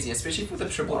 it's crazy, especially for the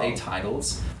AAA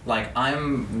titles. Like,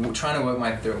 I'm trying to work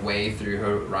my way through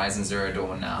Horizon Zero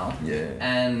Dawn now. Yeah.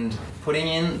 And putting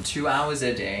in 2 hours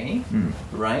a day,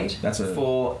 right?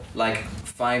 For like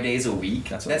 5 days a week.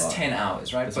 That's a That's lot. 10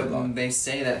 hours, right? That's a but lot. they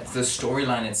say that the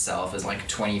storyline itself is like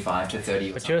 25 to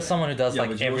 30 or But something. you're someone who does Yeah, like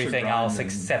but you also everything grind else and-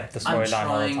 except the I'm storyline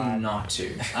all the trying time. not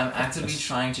to. I'm actively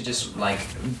trying to just like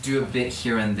do a bit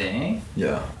here and there,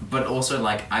 Yeah. but also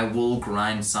like I will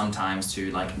grind sometimes to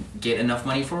like get enough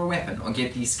money for a weapon or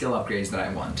get these skill upgrades that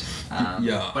I want.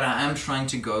 Yeah. But I am trying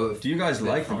to go. Do you guys a bit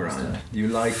like the faster. grind? Do you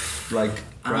like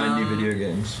grindy video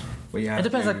games? Where you have It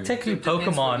depends. to, Like technically, It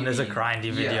depends what Pokemon you is a mean.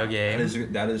 grindy video Yeah.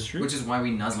 game. that is true. Which is why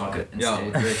we nuzlocke it yeah,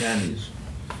 instead. with rare candies.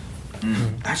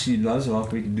 Actually, that's a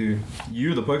lot we can do.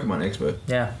 You're the Pokemon expert.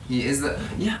 Yeah, He is the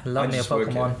love me a just work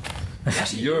Pokemon.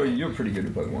 Actually, You're pretty good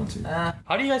at Pokemon too.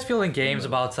 How do you guys feel in games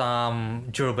about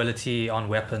durability on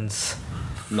weapons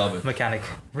Love it. mechanic?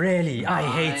 Really, I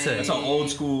hate It's it. an old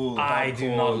school. I do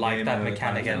hardcore not like that gamer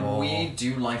mechanic kind at of all. thing. We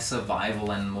do like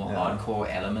survival and more Yeah.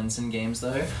 hardcore elements in games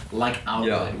though, like Outward.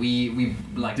 Yeah. We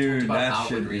like Dude, talked that about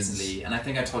Outward shit recently, and I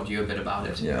think I told you a bit about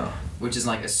it. Yeah. Which is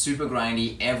like a super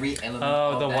grindy. Every element.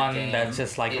 Oh, of the that one game that's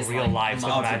just like is real life with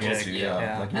Ultra magic. Magic, yeah.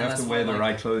 Yeah. Like you And have to that's wear why, the like-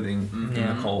 right clothing in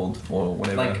Yeah. the cold or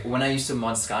whatever. Like when I used to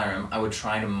mod Skyrim, I would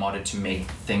try to mod it to make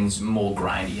things more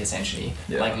grindy, essentially.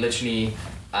 Yeah. Like literally,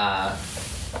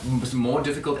 more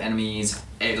difficult enemies.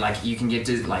 Like you can get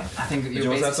to like I think But your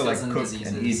you also basic have to like skills cook and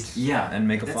and diseases. eat Yeah, and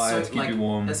make a That's fire so, to keep like, you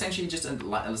warm. Essentially, just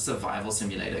a survival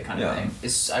simulator kind Yeah. of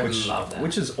thing. I would love that.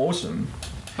 Which is awesome.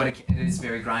 But it is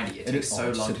very grindy. It takes so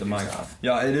just long hit to the do mic. stuff.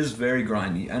 Yeah, it is very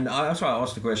grindy, and that's why I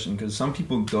asked the question because some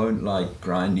people don't like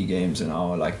grindy games in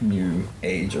our like new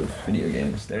age of video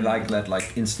games. They like that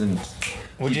like instant.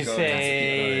 Would keep you going,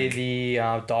 say keep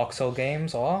going. the Dark Souls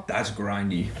games are? That's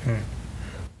grindy?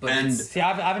 But And- it's- See,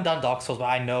 I haven't done Dark Souls, but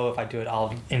I know if I do it,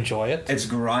 I'll enjoy it. It's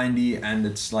grindy, and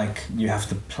it's like you have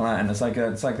to plan. It's like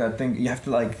that thing. You have to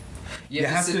like. you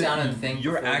have to sit down and think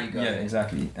You're before you go. Yeah,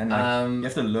 exactly. And like, you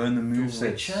have to learn the The movesets.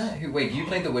 Witcher? Wait, you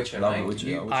played The Witcher, Love right? The Witcher,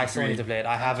 You- yeah. I still need to play it.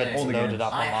 I haven't Okay. All the loaded games.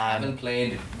 up I online. haven't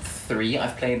played 3.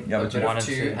 I've played Yeah, a but bit you- One of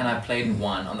and 2, two. and I played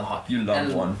 1 on the hot. You love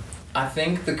and one. I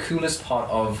think the coolest part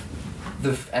of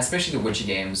especially the Witcher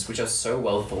games, which are so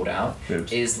well thought out,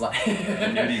 Boobs. is like,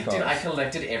 Nudie dude, cards. I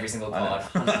collected every single I know.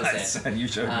 card, 100%. And you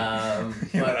showed me.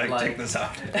 But You were like, like, check this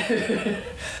out.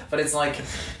 but it's like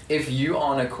if you are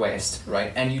on a quest,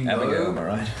 right, and you Abigail, am know I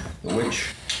right? The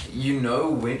witch. you know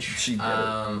which She did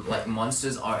it. like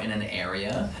monsters are in an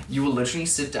area, you will literally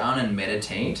sit down and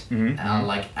meditate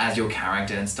like as your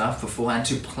character and stuff beforehand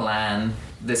to plan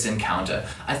this encounter.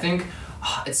 I think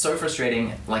it's so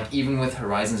frustrating, like even with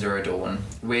Horizon Zero Dawn,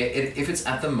 where if it's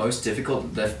at the most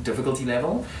difficulty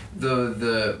level,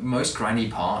 the most grindy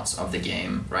parts of the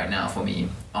game right now for me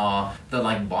are the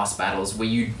like boss battles where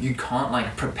you can't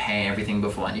like prepare everything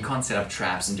beforehand. You can't set up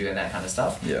traps and do that kind of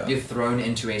stuff. Yeah. You're thrown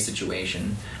into a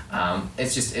situation.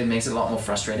 It makes it a lot more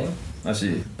frustrating. I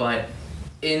see. But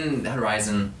in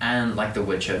Horizon and like The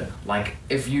Witcher, like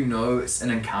if you know an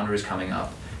encounter is coming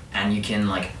up and you can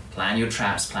like plan your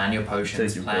traps, plan your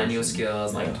potions, Take your plan your potions,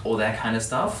 skills, like yeah. all that kind of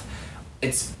stuff,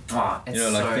 it's You know,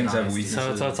 like so things have nice.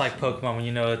 weaknesses. So it's like Pokemon when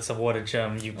you know it's a water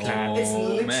gym, you plan. It's Oh,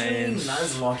 literally man.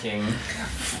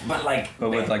 nuzlocking, but like But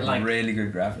with like really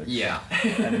good graphics. yeah.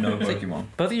 And no Pokemon.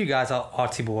 Both of you guys are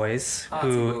artsy boys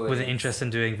who with an interest in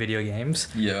doing video games.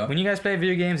 Yeah. When you guys play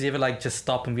video games, you ever like just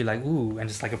stop and be like, ooh, and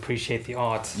just like appreciate the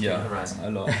art? Yeah. Horizon. A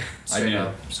lot. I Straight do.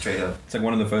 straight up. It's like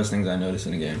one of the first things I noticed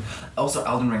in a game. Also,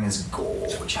 Elden Ring is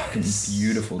gorgeous.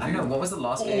 Beautiful, I dude. know. What was the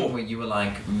last game where you were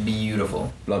like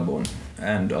beautiful? Bloodborne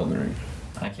and Elden Ring.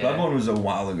 Okay. Bloodborne was a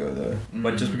while ago though,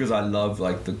 but just because I love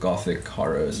like the gothic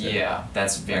horror aesthetic. Yeah,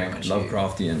 that's very Like, much you.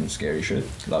 Lovecrafty and scary shit.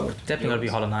 Love it. Definitely gotta be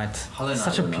Hollow Knight. Hollow Knight.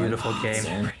 Such a Hollow Knight. beautiful Oh, game.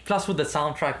 same. Plus with the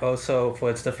soundtrack also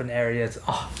for its different areas.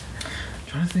 Oh,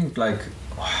 trying to think like,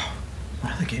 wow,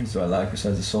 what other games do I like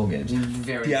besides the Soul games?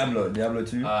 Very Diablo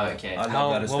 2. Okay. I love how,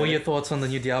 that what were your aesthetic. thoughts on the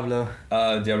new Diablo?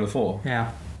 Diablo 4.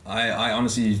 Yeah. I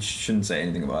honestly shouldn't say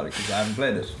anything about it because I haven't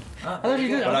played it. I thought you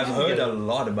did. But I've you heard get a it.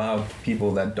 lot about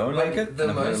people that don't Like, like it. the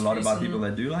And I've heard a most lot about recent- people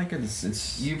that do like it.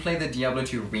 It's You played the Diablo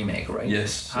 2 remake, right?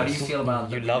 Yes, How do you yes. feel about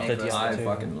You the love the remake Diablo versus- I 2.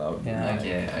 fucking love it.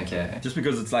 Yeah. Okay. Just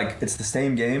because it's like it's the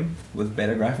same game with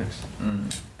better graphics.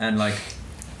 And like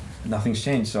nothing's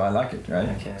changed, so I like it, right?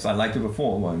 Okay. So I liked it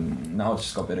before, but now it's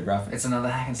just got better graphics. It's another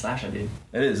hack and slasher, dude.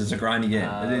 It is. It's a grindy game.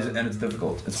 It is, and it's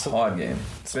difficult. It's a hard game.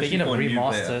 Speaking of especially for a new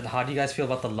player. remastered, how do you guys feel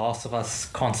about The Last of Us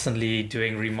constantly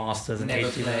doing remasters and Never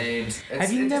HD? played.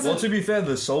 Have you never- Well, to be fair,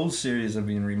 the Souls series have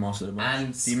been remastered a bunch.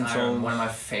 And Demon Skyrim, Souls, one of my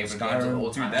favorite games of all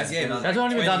Dude, time. that game. That's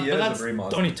only been 20 done, but years that's of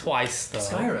remaster. only twice though.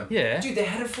 Skyrim. Yeah. Dude, they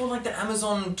had it for like the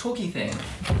Amazon talkie thing.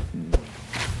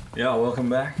 Yeah, welcome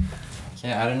back.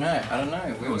 Yeah, I don't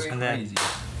know. It was And then- crazy.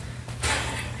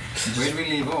 Where did we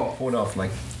leave off? Poured off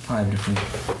like 5 different.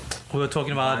 We were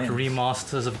talking about Nice.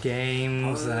 remasters of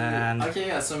games and Okay,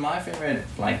 yeah. So my favorite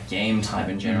like game type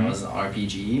in general is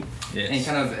RPG. Yes. Any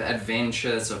kind of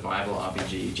adventure survival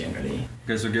RPG generally.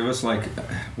 Okay, so give us like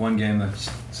one game that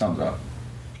sums up.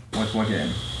 What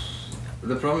game?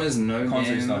 The problem is no Can't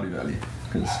say game. Stardew Valley,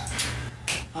 because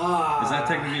Ah, is that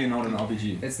technically not an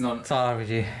RPG? It's not.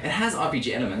 RPG. It has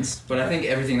RPG elements, but I think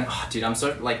everything. Oh, dude, I'm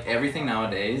so like everything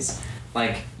nowadays.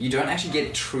 Like you don't actually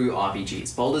get true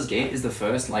RPGs. Baldur's Gate is the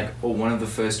first, like, or one of the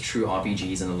first true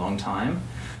RPGs in a long time.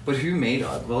 But who made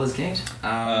Baldur's Gate?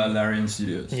 Larian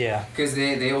Studios. Yeah. Because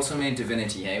they also made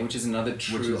Divinity, hey, which is another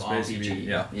true Which is RPG.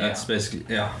 basically that's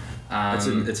basically Um,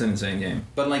 it's an insane game.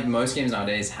 But like most games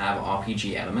nowadays have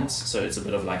RPG elements, so it's a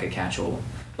bit of like a catch-all.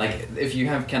 Like if you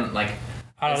have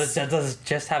I don't know,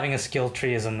 just having a skill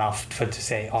tree is enough to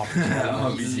say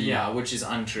RPG. yeah, which is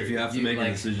untrue. If you have to make a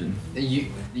like, decision.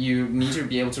 you need to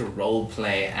be able to role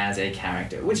play as a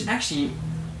character, which actually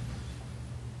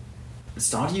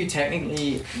Stardew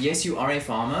technically, yes, you are a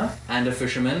farmer and a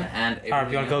fisherman and Alright, you want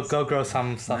everything to else. go grow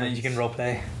some stuff that you can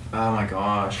roleplay? Oh my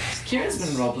gosh, Kieran's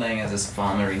been role playing as a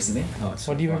farmer recently. Oh, it's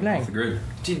What do you fun. play? Off the grid.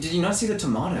 Did you not see the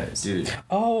tomatoes? Dude, Your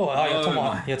Oh, tomato.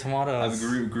 my. Your I tomatoes.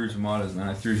 grew tomatoes, man.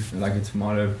 I threw like a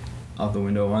tomato out the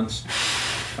window once,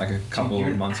 like a couple You're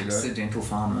of an months ago, accidental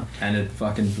farmer. and it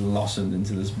fucking blossomed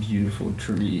into this beautiful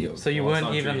tree. So you well, it's weren't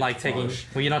not a even tree, like it's taking. bush.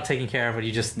 Well, you're not taking care of it.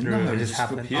 You just threw. No, it it just just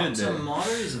happened. appeared. Are there.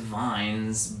 tomatoes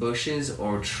vines, bushes,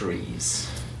 or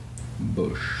trees?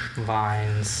 Bush.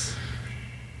 Vines.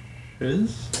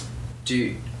 Is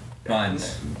Dude.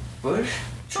 vines. Bush?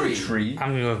 Tree. Tree. I'm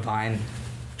gonna go with vine.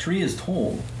 Tree is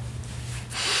tall.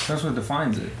 That's what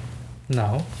defines it.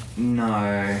 No. No.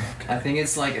 I think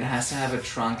it's like it has to have a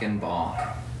trunk and bark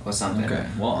or something. Okay.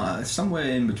 Well, somewhere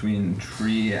in between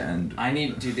tree and. I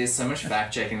need, dude, there's so much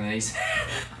fact checking that he's.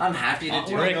 I'm happy to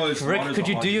do Well, it. no, it's Rick, tomatoes could are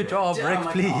you hard do to your grow. job, Oh Rick,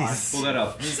 my please? Pull that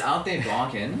up. He's out there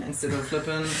barking instead of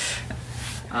flipping.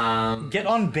 Get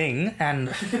on Bing and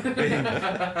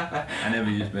I never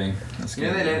use Bing. That's You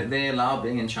know good. they allow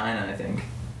Bing in China, I think.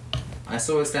 I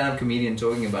saw a stand-up comedian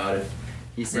talking about it.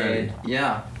 He said, Really?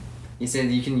 yeah. He said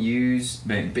you can use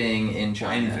Bing. in For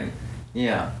China. anything.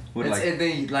 Yeah. Would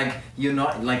It's, like- you're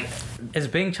not like is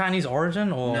Bing Chinese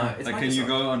origin or? no. It's Like, can you Microsoft.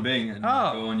 go on Bing and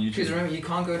Oh. go on Because YouTube? remember, you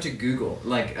can't go to Google.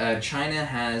 Like, China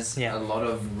has Yeah. a lot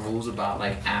of rules about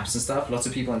like apps and stuff. Lots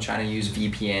of people in China use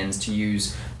VPNs to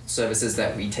use services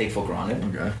that we take for granted.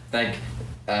 Okay.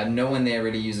 Like, no one there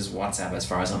really uses WhatsApp, as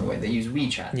far as I'm aware. They use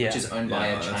WeChat, Yeah. which is owned by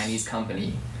Yeah, a that's- Chinese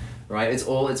company, right? It's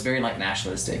very like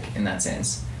nationalistic in that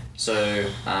sense. So,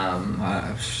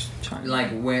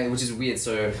 China. which is weird.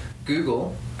 So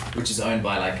Google, which is owned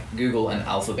by like Google and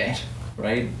Alphabet,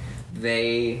 right?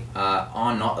 They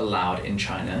are not allowed in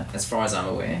China, as far as I'm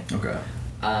aware. Okay.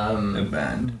 They're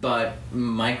banned. But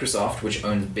Microsoft, which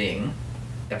owns Bing,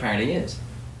 apparently is.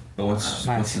 But what's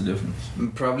Nice. the difference?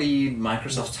 Probably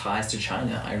Microsoft's ties to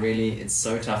China. It's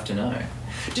so tough to know.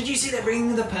 Did you see they're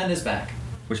bringing the pandas back?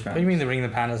 Which What band? do you mean they bring the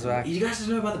pandas back? You guys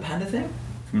know about the panda thing?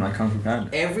 From like Kung Fu Panda.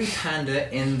 Every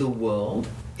panda in the world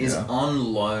is Yeah.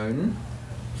 on loan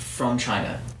from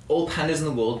China. All pandas in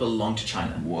the world belong to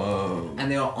China. Whoa. And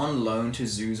they are on loan to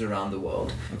zoos around the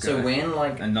world. So Okay. when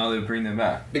like And now they bring them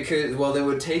back. because they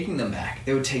were taking them back.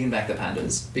 They were taking back the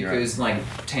pandas because like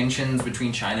tensions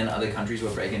between China and other countries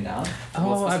were breaking down. Oh,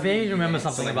 Well, I specifically vaguely remember US.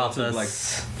 something like about lots of,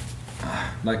 this.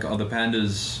 Like, are the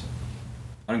pandas?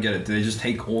 I don't get it. Do they just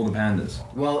take all the pandas?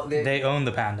 Well, They own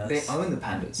the pandas. they own the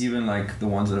pandas. Even like the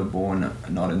ones that are born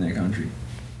not in their country.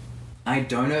 I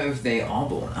don't know if they are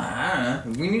born. I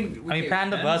don't know. We need. I mean,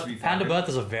 panda pandas be birth fabric.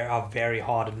 is are very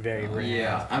hard and very rare.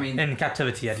 Yeah, I mean. In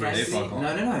captivity, at Frankly, least. fuck off.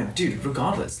 no, dude.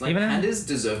 Regardless, like Even in- pandas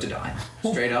deserve to die,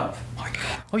 straight up.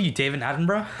 Oh, you David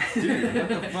Attenborough? Dude, what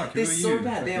the fuck? They're Who are so you?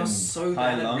 bad. They are Fucking so Tai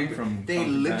bad. at Lung repro- from they Kung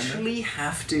Fu Panda? literally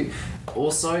have to.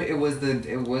 Also, it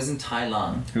wasn't Tai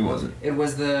Lung. Who was it? It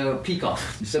was the peacock.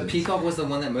 The peacock was the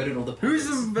one that murdered all the pandas. Who's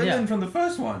the villain Yeah. from the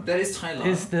first one? That is Tai Lung.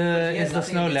 Is But he had the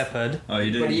nothing snow against- leopard? Oh,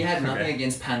 you did. But he had nothing Okay.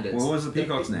 against pandas. What was the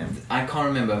peacock's name? I can't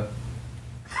remember.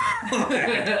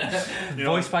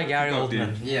 Voiced by Gary Fuck, dude.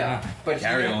 Oldman. Yeah, but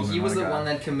Gary he Oldman, was my the guy. one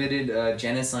that committed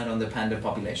genocide on the panda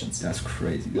populations. That's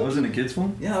crazy. That was in a kids'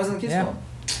 film? Yeah, I was in the kids' Yeah. film.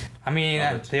 I mean,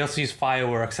 Love it. they also use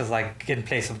fireworks as like in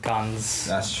place of guns.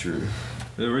 That's true.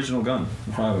 The original gun,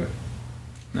 the firework.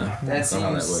 No, That that's not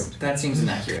how that seems worked. that seems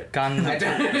inaccurate. Gun. I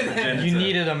don't. You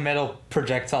needed a metal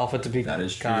projectile for it to be That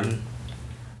is true. gun.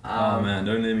 Oh man,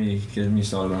 don't let me get me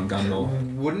started on gun law.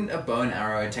 Wouldn't a bow and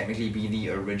arrow technically be the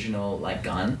original like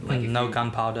gun? Like if No you-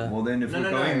 gunpowder. Well then, if No, we're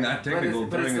no, going no, that but technical,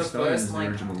 it's throwing the a stone first, is the like-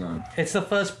 original gun. It's the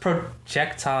first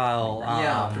projectile.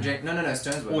 Yeah, project. No,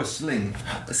 stones were. Or a sling.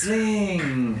 A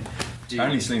sling. Dude.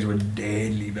 Apparently slings were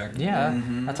deadly back then. Yeah,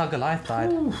 Mhm. that's how Goliath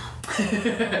died.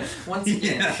 Once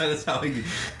again, Yeah, that's how they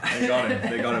got him.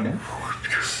 They got him.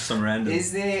 Some random.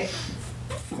 is there?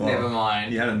 Well, Never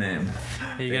mind. He had a name.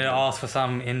 You're gonna ask for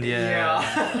some India.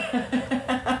 Yeah.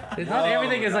 Not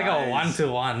everything is like a nice.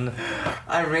 1-to-1.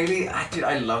 Dude,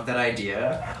 I love that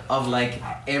idea of like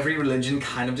every religion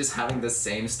kind of just having the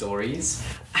same stories.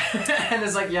 And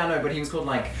it's like, yeah, no, but he was called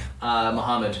like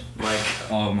Muhammad. Like,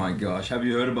 Oh my gosh, have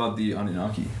you heard about the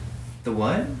Anunnaki? the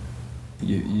what?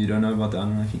 You don't know about the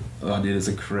Anunnaki? Oh dude, it's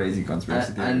a crazy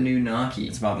conspiracy theory. Anunnaki.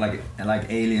 It's about like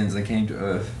aliens that came to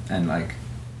Earth and like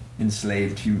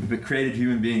enslaved but created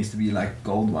human beings to be like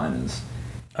gold miners.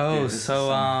 Oh, Dude, this is so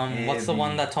some what's the heavy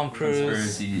one that Tom Cruise?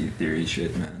 Conspiracy theory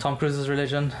shit, man. Tom Cruise's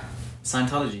religion?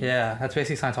 Scientology. Yeah, that's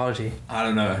basically Scientology. I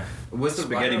don't know. Was the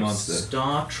Spaghetti writer of monster.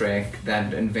 Star Trek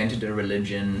that invented a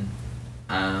religion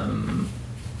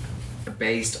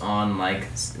based on like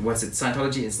what's it?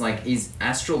 Scientology is like is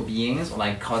astral beings or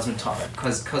like cosmetic.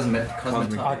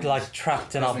 Like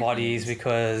trapped in our Cosmic bodies beings.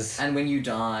 because And when you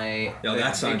die, Yeah,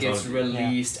 that's it gets Scientology.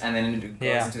 released and then it goes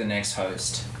Yeah. into the next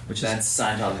host. Which That's is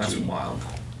Scientology. that's wild.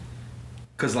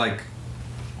 Cause like,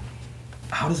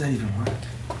 how does that even work?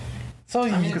 so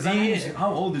Because the,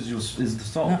 how old is the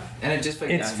soul? No. And it just like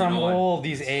it's you from know what? all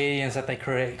these aliens that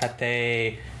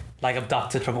they like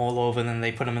abducted from all over, and then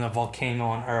they put them in a volcano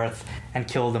on Earth and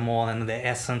killed them all, and their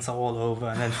essence are all over,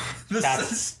 and then This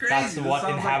that's is crazy. that's This what sounds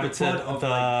like the inhabited plot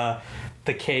of,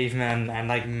 the cavemen and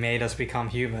like made us become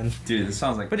human. Dude, it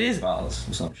sounds like But it is- X-Files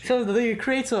or some shit. So the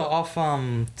creator of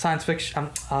science fiction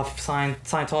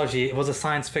Scientology was a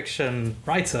science fiction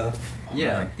writer.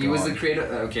 yeah, my he was the God. creator.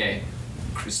 Okay,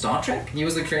 Star Trek. He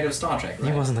was the creator of Star Trek.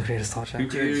 Right? He wasn't the creator of Star Who Trek.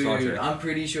 created Star Dude, Trek? I'm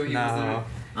pretty sure he No. was the.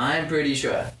 I'm pretty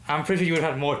sure. I'm pretty sure you would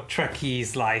have had more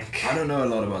Trekkies like I don't know a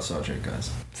lot about Star Trek,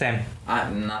 guys. same.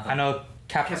 Nothing. I know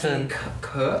Captain Captain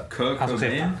Kirk. Kirk I was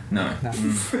gonna say- Cobain? No. No.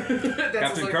 That's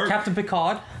Captain like- Kirk? Captain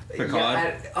Picard Picard.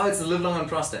 Yeah, it's Live Long and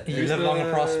Prosper. You live long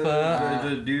and prosper.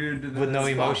 The dude with no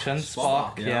Spock. emotions.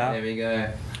 Spock, yeah. yeah. There we go.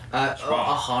 Spock.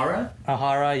 Ahara,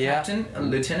 Ahara, yeah. Captain, a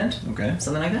lieutenant, Okay.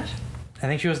 something like that. I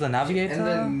think she was the navigator. And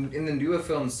then in the newer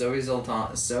film, Zoe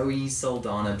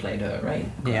Saldana played her, right?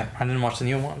 Yeah, I didn't watch the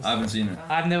new ones. I haven't seen it.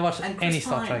 I've never watched And Chris any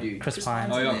Star Pine, Trek. dude. Chris Chris Pine.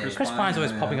 Pine's Oh, yeah, in Chris there. Chris Pine's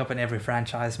always yeah, popping yeah. up in every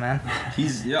franchise, man. He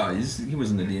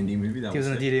was in the D&D movie. That He was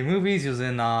in the sick. D-Day movies. He was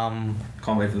in Can't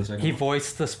wait for the second He one.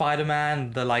 voiced the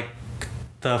Spider-Man, the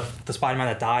Spider-Man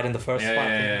that died in the first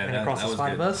in Across the was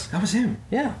Spider-Verse. good. That was him.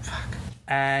 Yeah.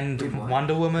 And Wait, what?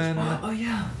 Wonder Woman. Oh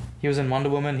yeah. He was in Wonder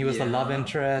Woman. He was the Yeah. love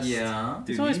interest. Yeah. Dude,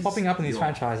 He's always popping up in these yo,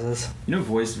 franchises. You know,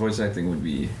 voice acting would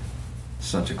be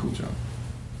such a cool job.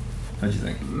 What do you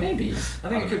think? Maybe. I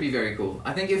think it could be very cool.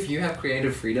 I think if you have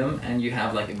creative freedom and you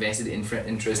have like a vested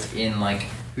interest in like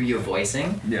who you're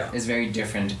voicing, Yeah. is very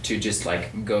different to just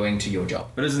like going to your job.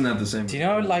 But isn't that the same? Do you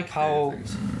know, with like, how-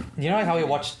 things? You know like how we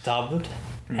watch dubbed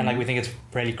and like we think it's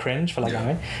really cringe for like Yeah.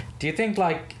 anime? Do you think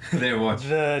like They watch.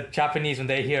 the Japanese when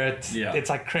they hear it, Yeah. it's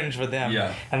like cringe for them,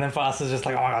 Yeah. and then for us it's just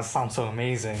like, oh my god, it sounds so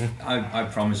amazing. I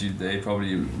promise you, they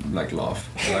probably like laugh.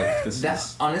 Like this That's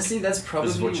is. honestly that's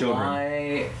probably for children.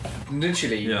 why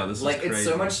literally Yeah, this is like it's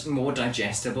so crazy. much more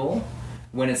digestible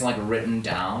when it's like written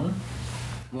down.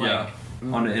 Like, Yeah.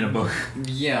 In a book.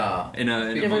 Yeah. In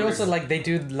a Yeah, but book. also like they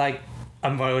do like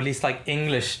or at least like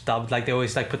English dubbed, like they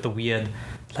always like put the weird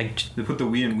like They put the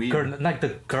we and we. like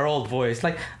the girl voice,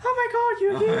 like, oh my god,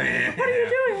 Yugi, Oh, yeah. what are you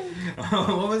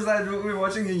doing? What was that? We were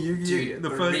watching in Yugi. Dude, the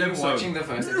first episode. watching the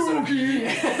first episode of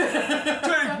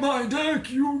Take my deck,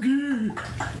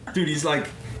 Yugi. Dude,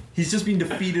 he's just been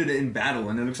defeated in battle,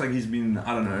 and it looks like he's been,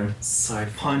 I don't know, so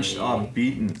punched funny. up,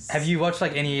 beaten. Have you watched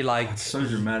like any like It's so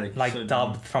dramatic. like so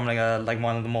dubbed from like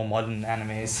one of the more modern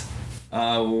animes?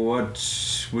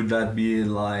 What would that be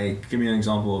like? Give me an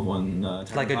example of one.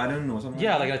 Attack Like on a- Titan or something.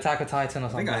 Yeah, like like that? an Attack on Titan or I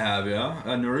something. think I have. Yeah,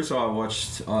 Naruto. I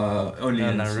watched only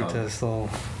Yeah, in Naruto sub. is still.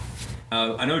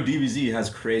 I know DBZ has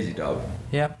crazy dub.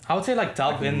 Yeah, I would say like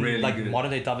dub Like, in really like good.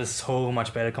 modern day dub is so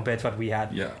much better compared to what we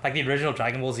had. Yeah. Like the original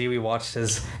Dragon Ball Z we watched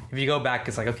is, if you go back,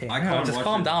 it's like okay, I can't just watch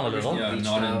calm it. down a little. Yeah, Bleach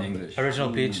not dub. in English. Original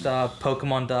Bleach dub,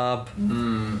 Pokemon dub.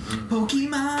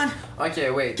 Pokemon.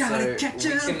 Okay, wait. Gotta So catch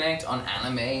we 'em. connect on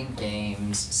anime,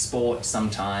 games, sport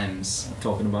sometimes.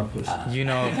 Talking about pussy. You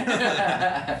know,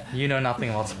 you know nothing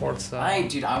about sports. So. I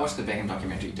watched the Beckham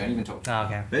documentary. Don't even talk. Oh,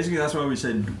 okay. Basically, that's why we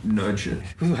said nerd shit.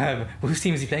 Whose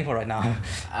team is he playing for right now?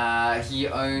 He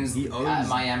owns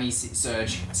Miami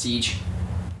Siege.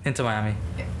 Inter Miami.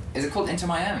 Is it called Inter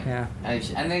Miami? Yeah.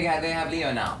 And they have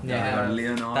Leo now. They Yeah. have-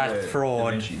 Leonardo That fraud.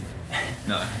 da Vinci.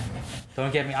 No.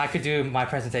 Don't get me. I could do my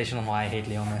presentation on why I hate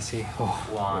Leo Messi. Oh,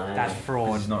 Why? that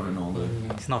fraud. He's not Ronaldo.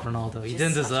 He's not Ronaldo. He He's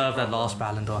didn't such a deserve that problem. last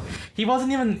Ballon d'Or. He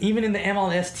wasn't even in the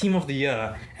MLS Team of the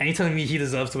Year, and you're telling me he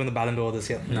deserves to win the Ballon d'Or this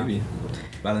year? No. Maybe.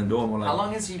 Ballon d'Or, more like. How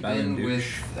long has he Ballon been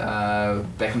douche. with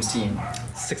Beckham's team?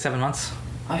 6-7 months.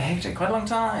 Oh, hectic, quite a long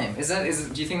time. Do you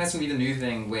think that's gonna be the new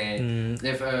thing where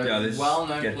if Yeah, a this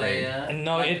well-known get paid. player?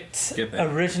 No, like, it Get paid.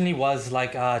 originally was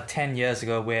like 10 years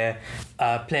ago where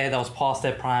a player that was past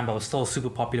their prime but was still super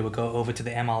popular would go over to the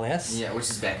MLS. Yeah, which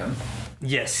is Beckham.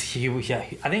 Yes,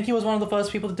 I think he was one of the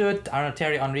first people to do it. I don't know,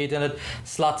 Terry Henry did it,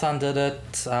 Zlatan did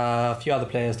it, a few other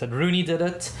players did. Rooney did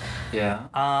it. Yeah.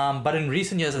 But in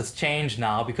recent years, it's changed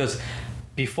now because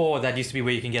before that used to be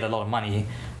where you can get a lot of money.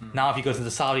 Now, if you go to the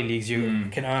Saudi leagues, you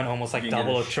can earn almost like You can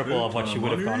double get or a triple shit of what ton you of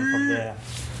would have gotten money. from there.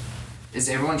 Is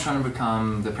everyone trying to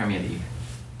become the Premier League?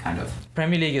 Kind of.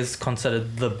 Premier League is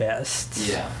considered the best.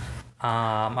 Yeah.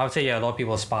 I would say a lot of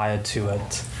people aspire to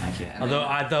it. Okay. And Although,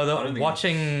 then- don't though think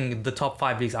watching the top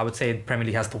 5 leagues, I would say Premier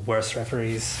League has the worst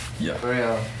referees. Yeah. For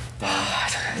real.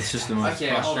 Damn. It's just the most Okay,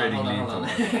 hold on, frustrating hold on,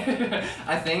 league hold to on. watch.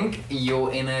 I think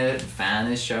your inner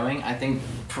fan is showing. I think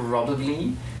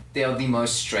probably they are the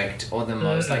most strict or the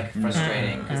most like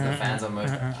frustrating because the fans are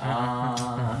most.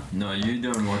 No, you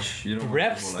don't watch. You don't watch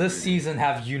Refs football this like season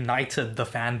have united the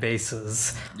fan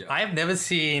bases. Yeah. I have never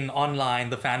seen online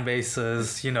the fan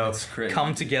bases, It's crazy.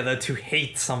 come together to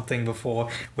hate something before,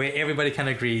 where everybody can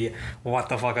agree, what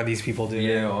the fuck are these people we doing?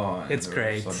 do. Yeah, oh, and It's the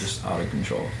great. refs are just out of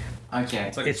control.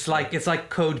 Okay. It's like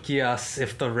Code Geass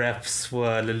if the refs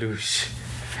were Lelouch.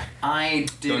 I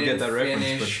Don't get didn't that reference,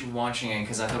 finish watching it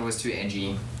because I thought it was too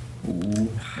edgy. Ooh,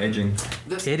 edging.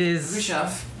 It is-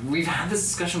 Rushaf, we've had this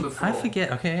discussion before. I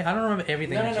forget, okay? I don't remember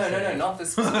everything. No, that you said. not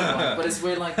this specific one. But it's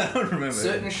where like I don't remember.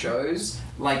 certain shows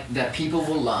like that people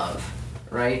will love,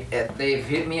 right? They've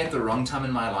hit me at the wrong time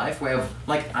in my life where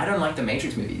like I don't like the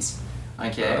Matrix movies.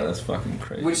 Okay. Oh, that's fucking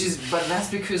crazy. But that's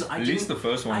because I At didn't. least the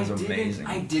first one was amazing.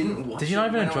 I didn't watch. Did you not it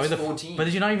even when enjoy I was the? 14. But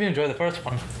did you not even enjoy the first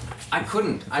one? I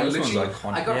couldn't. I first one's literally.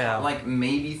 iconic. I got Yeah. like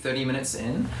maybe 30 minutes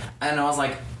in, and I was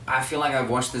like, I feel like I've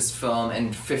watched this film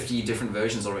in 50 different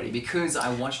versions already because I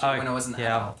watched it when I was an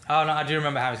adult. Oh no, I do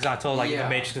remember having. Because I told Yeah. the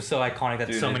Matrix was so iconic that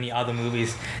Dude, so it- many other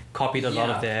movies copied a lot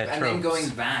of their and tropes. then going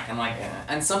back and like,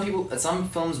 and some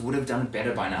films would have done it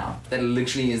better by now. That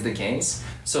literally is the case.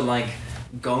 So like,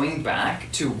 going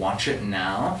back to watch it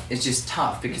now is just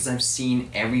tough because I've seen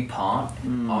every part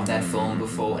of that film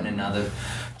before in another.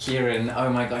 Kieran,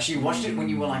 oh my gosh, you watched it when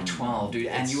you were like 12, dude,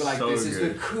 and It's you were like, so this is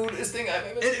good. the coolest thing I've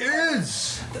ever seen. It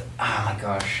is. Oh my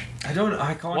gosh. I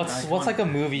can't. What's like a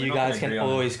movie we're you not guys gonna can agree on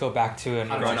always go back to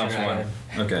and Hunter Grown watch Ups again?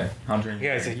 one. Okay, Hunter.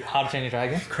 Yeah, so How to Train Your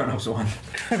Dragon. Grown Ups one.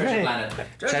 Treasure Right. Planet.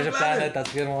 Treasure Planet,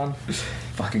 that's a good one.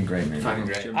 Fucking great, man. Fucking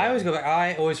great. I always go back.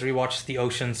 I always rewatch the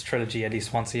Ocean's trilogy at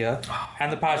least once a year,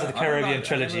 and the Pirates of the Caribbean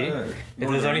trilogy.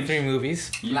 There's only 3 movies.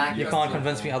 Black- You can't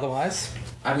convince me otherwise.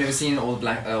 I've never seen all the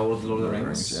Lord of the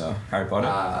Rings. Yeah, Harry Potter.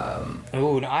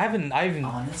 Oh, no, I haven't.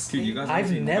 Honestly, Dude, you guys I've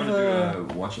haven't seen. never- We're gonna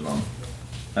do a watch along.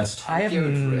 That's. I Tokyo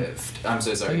haven't. Drift. I'm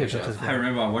so sorry. Tokyo Drift Jeff. is- I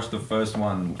remember I watched the first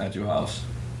one at your house.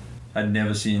 I'd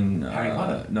never seen. Harry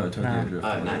Potter? No, Tokyo Nah. Drift.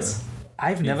 Oh, nice.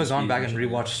 I've Yeah, never just gone be back and watching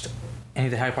it. rewatched any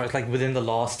of the Harry Potters, like within the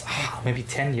last maybe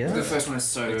 10 The years. first one is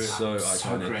so It's so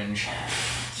iconic. cringe.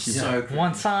 Yeah. So cringe.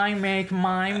 Once I make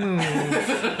my move.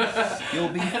 You'll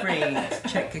be free to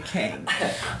check a king.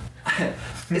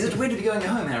 Is it weird to be going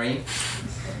home, Harry?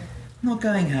 Not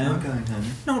going home. going home.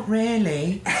 Not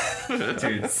really.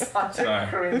 Dude, Such sorry.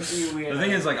 cringy weird. The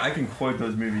thing is, like, I can quote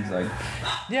those movies like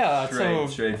Yeah, straight, so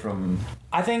straight from.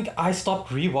 I think I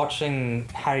stopped rewatching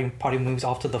Harry Potter movies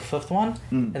after the 5th one,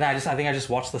 and I think I just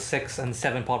watched the 6 and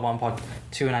 7 part 1, part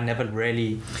 2, and I never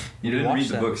really. You didn't rewatched read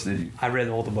the them. books, did you? I read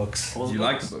all the books. All Did you the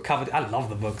like books? the book? Covered. I love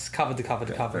the books. Cover to cover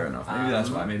to Okay, cover. fair enough. Maybe that's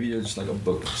why. Maybe you're just like a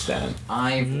book stan.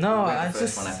 I've No, read I the first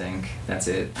just- one, I think. That's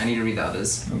it. I need to read the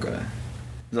others. Okay.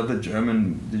 Is that the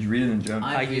German? Did you read it in German?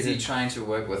 I I'm busy did. trying to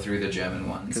work through the German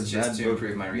ones Because just that to book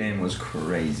improve my reading. game was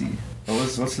crazy.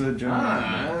 What's the German?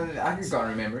 I can't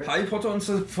remember it. Harry Potter und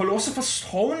the Philosopher's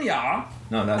Stone, ja.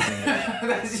 No, that's English.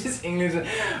 That's just English.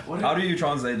 How do you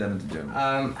translate that into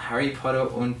German? Harry Potter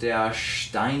und der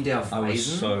Stein der Weisen. I was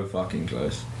so fucking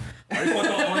close. Harry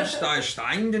Potter und der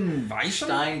Stein den Weisen?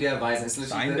 Stein der Weisen. It's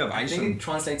Stein der I think Weisen. it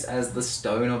translates as the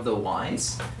Stone of the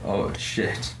Wise. Oh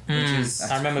shit. Which is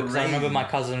I remember because I crazy. remember my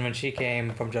cousin when she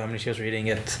came from Germany, she was reading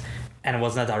it, and it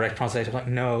wasn't a direct translation. I'm like,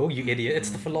 no, you idiot! It's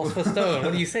the Philosopher's Stone.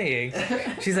 What are you saying?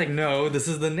 She's like, no, this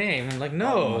is the name. I'm like,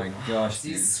 no. Oh my gosh.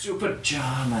 these stupid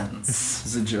Germans.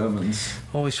 It's the Germans.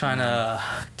 Always trying to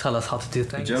tell us how to do The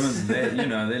things. Germans,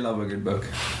 they love a good book.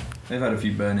 They've had a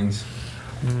few burnings.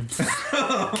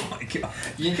 Oh my god.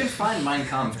 You can find Mein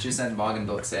Kampf just at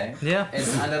Wagenbooks, eh? Yeah.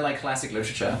 It's under like classic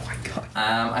literature. Oh my god.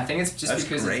 I think it's just That's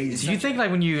because crazy. it's Do you think like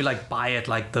when you like buy it,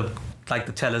 like the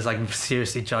tellers like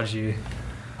seriously judge you?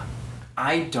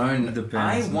 I don't. It depends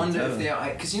I on the wonder teller. if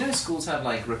they're because schools have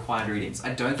like required readings.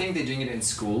 I don't think they're doing it in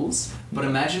schools, but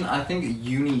imagine I think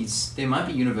unis. There might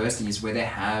be universities where they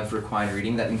have required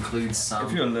reading that includes some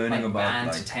If you're learning like, about, banned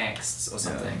like- texts or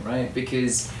something, right?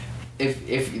 Because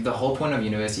if the whole point of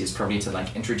university is probably to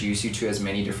like introduce you to as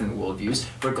many different worldviews,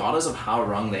 regardless of how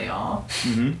wrong they are,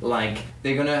 like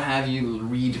they're gonna have you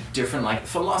read different like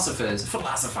philosophizers.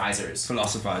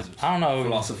 I don't know.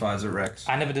 Philosophizer Rex.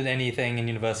 I never did anything in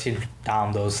university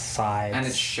down those sides. And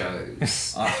it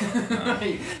shows. No.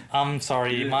 I'm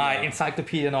sorry, my Yeah.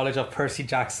 encyclopedia knowledge of Percy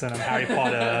Jackson and Harry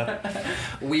Potter.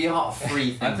 We are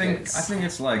free thinkers. I think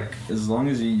it's like as long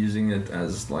as you're using it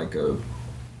as like a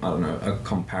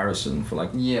comparison for like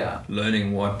Yeah.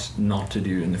 learning what not to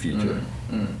do in the future.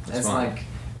 That's It's fine. like,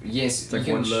 yes, It's you like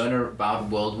can once- learn about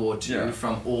World War II Yeah.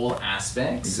 from all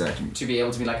aspects. Exactly. To be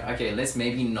able to be like, okay, let's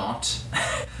maybe not.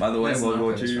 By the way, Let's World not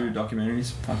War go this II route.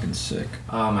 documentaries, fucking sick.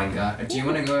 Oh my god. Do you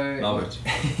want to go? Love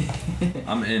it.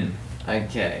 I'm in.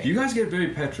 Okay. Do you guys get very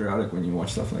patriotic when you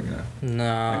watch stuff like that?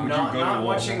 No. Would you not go to not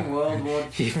war? watching World War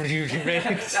II. You really-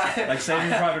 Like Saving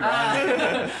Private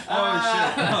Ryan? Oh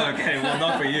shit. Oh, okay, well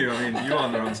not for you. I mean, you're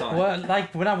on the wrong side. Well,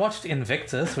 like when I watched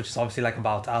Invictus, which is obviously like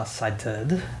about us, I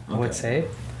did. I would Okay. say.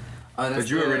 Oh, that's But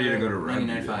you were the ready to go to rugby.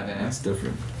 1995, eh? That's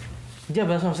different. Yeah, but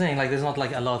that's what I'm saying. Like, there's not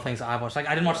like a lot of things that I watched. Like,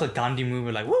 I didn't watch the Gandhi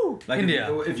movie. Like, woo, Like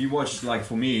India. if you watch, like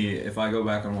for me, if I go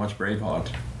back and watch Braveheart,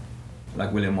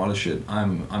 like William Wallace shit,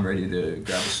 I'm ready to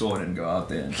grab a sword and go out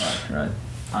there and fight,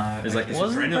 right? It's like it's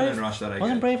Wasn't adrenaline Brave- rush that I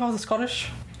Wasn't get. Braveheart Scottish?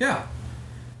 Yeah.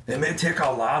 They may take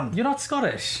our land. You're not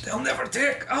Scottish. They'll never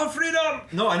take our freedom.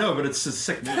 No, I know, but it's a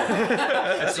sick movie.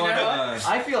 It's You know got what?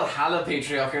 I feel hella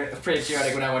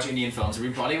patriotic when I watch Indian films. We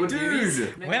Bollywood Dude. movies.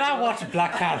 When I watch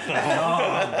Black Panther.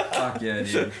 oh, fuck yeah,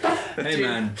 dude. Hey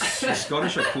man, the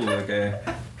Scottish are cool, okay?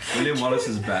 William Wallace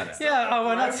is badass. Yeah, oh,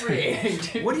 well, that's Free.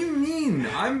 What do you mean?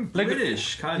 I'm Like-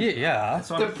 British, kind Yeah, of. yeah. That's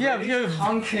why The I'm- Yeah, British you-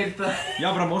 conquered the.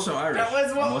 yeah, but I'm also Irish. That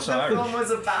was I'm what also the Irish. film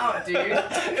was about, dude.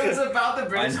 It was about the I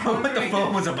British know what the conquering.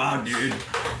 film was about, dude.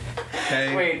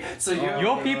 Okay. Wait, so you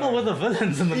Your people were the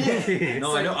villains in the movie.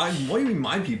 No, I know. What do you mean,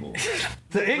 my people?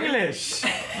 The English. Oh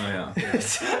yeah.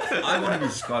 I want to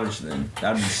be Scottish then.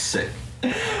 That'd be sick. I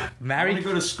want to Married.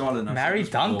 go to Scotland. I've Marry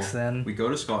said this before. dunks, then. We go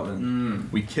to Scotland.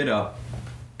 We kid up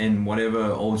in whatever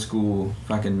old school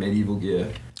fucking medieval gear.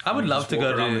 I would We love just to walk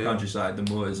go around to- the countryside,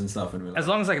 the moors and stuff, and we're like, As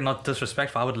long as like not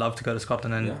disrespectful, I would love to go to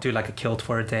Scotland and Yeah. do like a kilt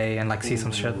for a day and like see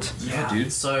some shit. yeah,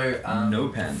 dude. So No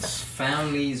pants.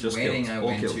 family's Just wedding kilts, I all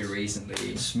went kilts. to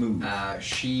recently. Smooth.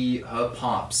 Her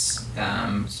pops,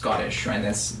 Scottish, right?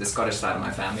 That's the Scottish side of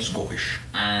my family. Scottish.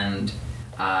 And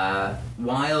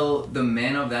while the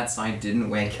men of that side didn't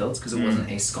wear kilts because it wasn't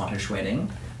a Scottish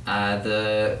wedding,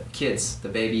 the kids, the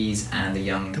babies and the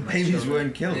young babies children- were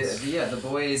in kilts? Yeah, the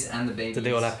boys and the babies. Did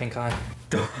they all have pink eye?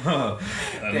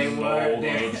 They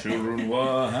were- children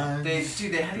were. They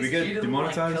had Do we these get cute little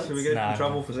demonetized? white Do we kilts. get Nah, in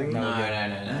trouble for singing?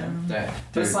 No.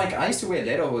 But it's like I used to wear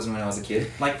lederhosen when I was a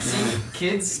kid. Like see,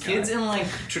 kids in like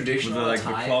traditional With the, like, the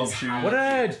attires clog shoes. have- What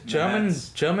are Mats.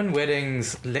 German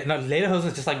weddings? No, lederhosen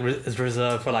is just like is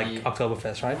reserved for like Yeah.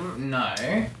 Oktoberfest, right? No,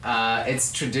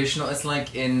 it's traditional. It's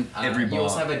like in Every You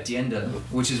also bar. have a dirndl,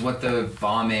 which is what the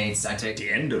barmaids I take.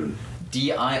 Dirndl.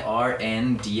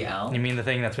 DIRNDL. You mean the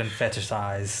thing that's been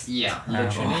fetishized? Yeah,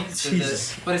 literally. Oh, So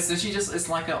Jesus. but it's literally just it's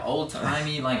like an old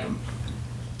timey like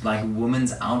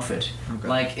woman's outfit. Okay.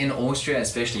 Like in Austria,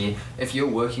 especially if you're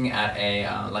working at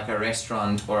a like a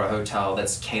restaurant or a hotel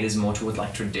that's caters more towards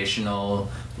like traditional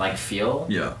like feel.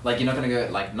 Yeah. Like you're not gonna go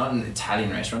like not an Italian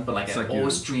restaurant, but like It's an like you're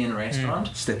Austrian restaurant.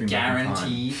 stepping back in time.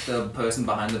 Guarantee the person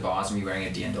behind the bar is gonna be wearing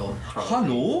a dirndl. probably.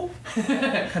 Hello?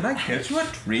 Can I get you a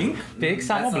drink? Big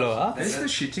summer That's not- blower. Is the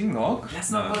shitting log?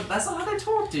 That's not how they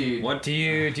talk, dude. What? Do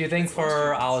you think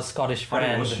for our Scottish How do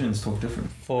friend Austrians talk different?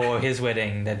 for his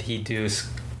wedding that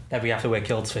that we have to wear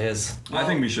kilts for his? I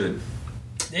think we should.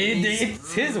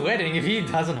 It's his wedding. If he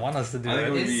doesn't want us to do I think it,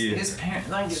 it would be His parents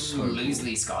like so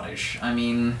loosely Scottish. I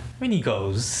mean, when he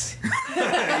goes,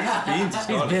 he's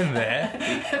been there.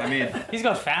 I mean, He's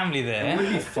got family it there. would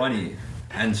be funny,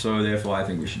 and so therefore I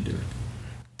think we should do it.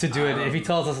 To do it, if he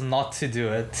tells us not to do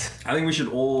it, I think we should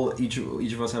each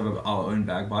of us have our own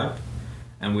bagpipe,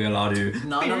 and we're allowed to.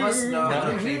 none of us know how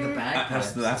to play the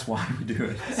bagpipes. That's why we do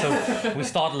it. so we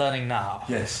start learning now.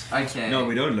 Yes. Okay. No,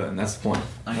 we don't learn. That's the point.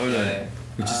 No Okay. learning.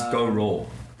 We just go raw.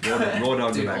 Raw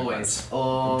dog the Dude, bagpipes.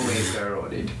 always go raw,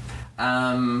 dude.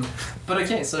 But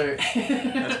okay, so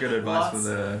That's good advice for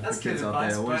the that's kids good out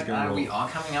advice, there. Always but, go raw. we are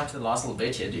coming up to the last little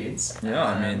bit here, dudes. Yeah,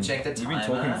 I mean, check the you've timer. been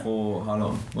talking for how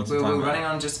long? What's the We're time? running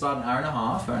on just about an hour and a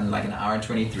half, and like an hour and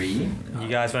 23. You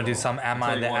guys want to do some Am I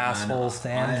Tell you the what, man, Asshole I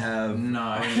stand? have. No.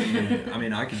 I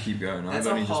mean, I could keep going. That's I've a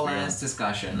only just whole begun. ass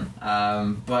discussion.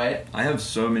 But I have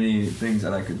so many things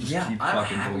that I could just yeah, keep I'm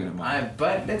fucking happy. talking about.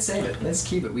 But let's save it. Let's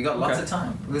keep it. We got lots Okay. of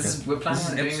time. We're planning This is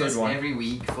on doing episode this 1. every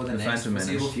week for the The next Phantom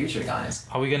foreseeable Menace. future, guys.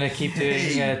 Are we gonna keep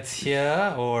doing it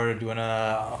here, or do you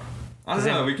wanna? I don't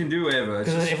know. We can do whatever. It's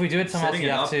Because just if we do it somewhere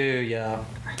else, setting you it have up.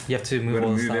 to, you have to We move gotta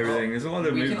all the move stuff. everything. There's a lot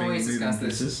of We moving, can always discuss moving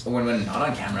this pieces. when we're not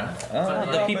on camera.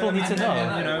 But, the people need to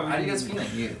know. You know, how do you guys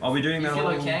feeling? Are we doing You that feel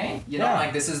whole- okay? You're Yeah. not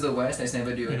like this is the worst. Let's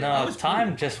never do it. No, was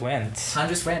time just went. Time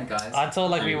just went, guys. Until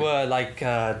like we were like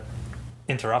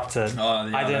interrupted. Oh,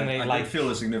 yeah, I didn't I like. did feel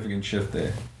a significant shift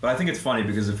there. But I think it's funny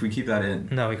because if we keep that in.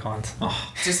 No, we can't.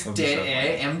 Oh, Just that'd be dead so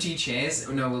air, empty chairs.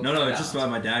 No, we'll No, cut no, it it's just out. about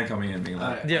my dad coming in and being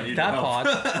like, Yeah, I need that help. part,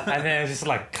 and then it's just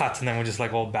like cut, and then we're just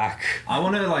like all back. I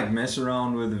want to like mess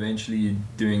around with eventually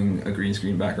doing a green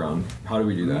screen background. How do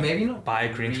we do that? Maybe not Buy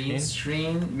a green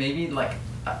screen. Maybe like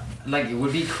it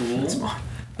would be cool. It's fine.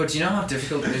 But you know how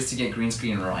difficult it is to get green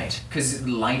screen right? Because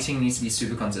lighting needs to be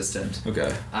super consistent. Okay.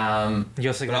 Your But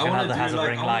I significant want other to has do a like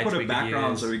ring I want light to put we a could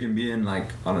background use. so we can be in like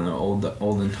I don't know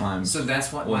olden times. So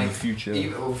that's what or in like the future.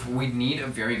 we need a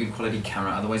very good quality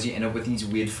camera. Otherwise, you end up with these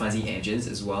weird fuzzy edges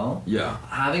as well. Yeah.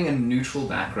 Having a neutral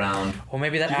background. Or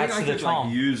maybe that Do you adds think to I the could like charm.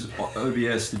 use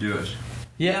OBS to do it?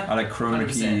 Yeah. I like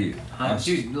chroma key. 100%.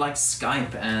 Dude, like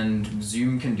Skype and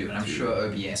Zoom can do it. I'm sure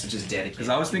OBS, which is dedicated. Because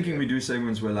I was thinking we do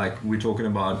segments where like we're talking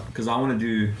about because I want to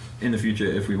do in the future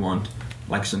if we want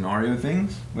like scenario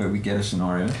things where we get a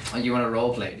scenario. Oh, you want to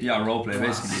role play? dude? Yeah, role play Wow.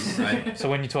 basically, right? So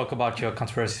when you talk about your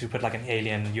conspiracy, you put like an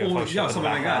alien UFO Or, show yeah, in the something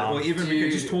like that. Or background. even we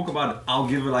could just talk about.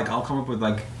 I'll come up with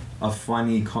like a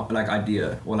funny like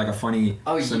idea or like a funny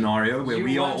scenario where you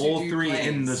we are want to all do three plays.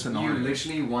 in the scenario. You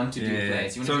literally want to do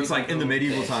plays. You want So to it's do like in the role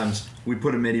medieval plays. times, we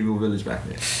put a medieval village back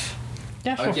there.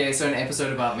 Yeah, sure. Okay, so an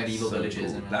episode about medieval So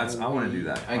villages. cool. I want to do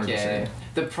that. 100%. Okay.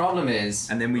 The problem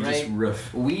is, And then we just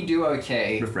riff. We do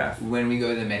okay Riff raff. when we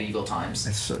go to the medieval times.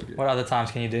 That's so good. What other times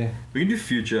can you do? We can do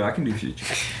future. I can do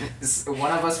future.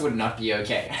 One of us would not be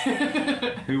okay.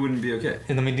 Who wouldn't be okay?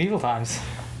 In the medieval times.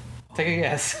 Take a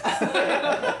guess.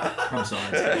 I'm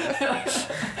sorry.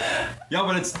 Yeah,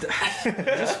 but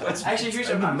it's Actually,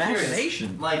 future, an I'm curious.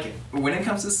 imagination. Like, when it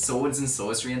comes to swords and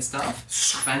sorcery and stuff,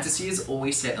 fantasy is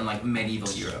always set in like medieval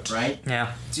Europe, right?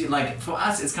 Yeah. Dude, like for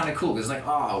us, it's kind of cool because like,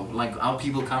 oh, like our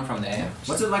people come from there.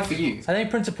 What's it like for you? I think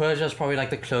Prince of Persia is probably like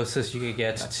the closest you could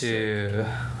get to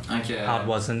Okay. how it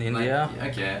was in India. Like,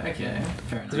 okay,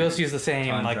 fair enough. They also use the same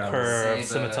Time like travel. curved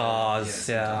Saber, scimitars.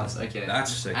 Yeah. scimitars, okay.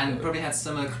 That's sick. And though. probably had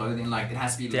similar clothing. Like it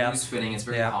has to be Yeah. loose fitting. It's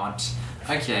very Yeah. hot.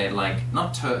 Okay, like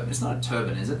not it's not a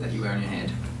turban, is it, that you wear on your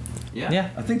head? Yeah. Yeah.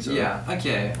 I think so. Yeah.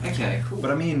 Okay. Cool.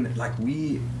 But I mean, like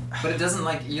But it doesn't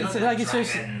like you It's don't like have it's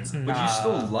just- dragons. but you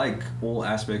still like all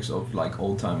aspects of like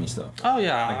old timey stuff. Oh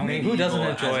yeah. Like I mean, who doesn't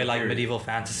medieval enjoy as a like period. medieval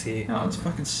fantasy? No, it's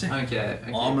fucking sick. Okay.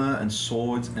 Armor and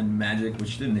swords and magic,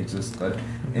 which didn't exist, but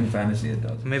in fantasy it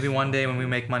does. Maybe one day when we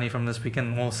make money from this, we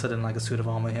can all sit in like a suit of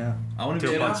armor here. I want to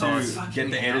Do be a able podcast. to get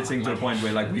the editing to a point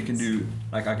where like we can do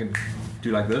like I can do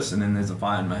like this and then there's a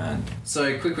fire in my hand.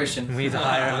 So quick question. We need to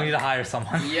hire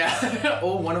someone. Yeah.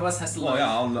 Or one of us has to Well,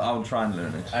 learn. yeah, I'll try and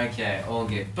learn it. Okay, all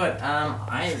good. But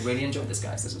I really enjoyed this,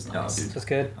 guys. This was Yeah, nice. dude. That's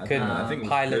good. I Good think- I think it was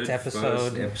pilot good episode.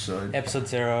 first episode. Episode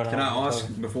 0. Can I ask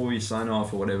before we sign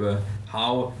off or whatever?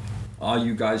 How are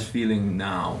you guys feeling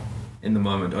now, in the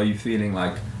moment? Are you feeling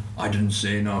like I didn't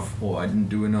say enough or I didn't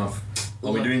do enough,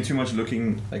 Are we doing too much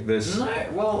looking like this? No,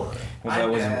 well,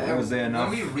 Was there enough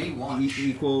when we rewatch,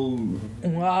 equal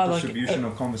distribution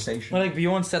of conversation? Well, like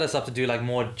Bjorn set us up to do like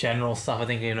more general stuff. I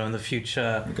think in the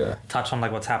future, touch on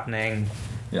like what's happening.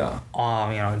 Yeah.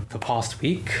 The past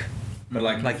week, But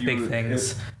like big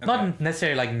things, not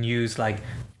necessarily like news, like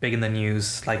big in the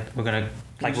news. Like we're gonna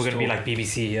be like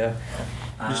BBC here.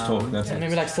 Just talk. That's and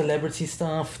maybe like celebrity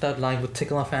stuff that like would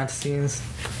tickle our fantasies.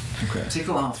 Okay.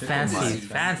 Tickle our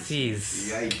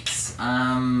Fancies. Yikes.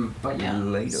 But yeah.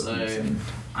 Later, So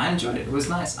I enjoyed it. It was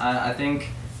nice. I think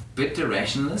bit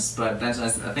directionless, but I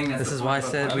think that's. This is why I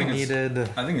said we needed.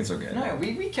 I think it's okay. No,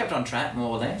 we kept on track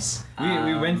more or less.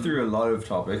 We went through a lot of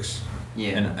topics.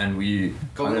 Yeah. And we.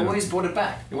 But we always brought it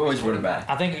back. We always brought it back.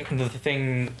 I think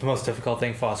the most difficult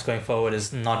thing for us going forward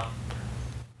is not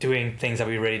doing things that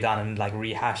we've already done and like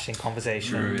rehashing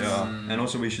conversations. True, yeah. And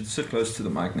also we should sit close to the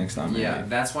mic next time. Yeah, maybe.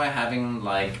 that's why having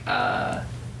like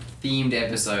themed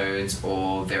episodes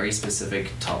or very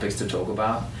specific topics to talk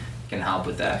about can help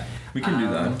with that. We can do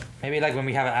that. Maybe like when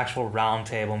we have an actual round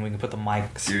table and we can put the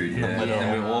mics in the middle.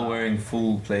 And we're all wearing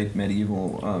full plate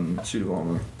medieval suit of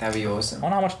armor. That'd be awesome. I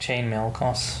wonder how much chainmail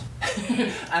costs.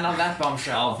 And on that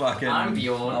bombshell, I'm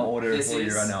Bjorn. I'll order it This for you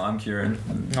is- right now. I'm Kieran.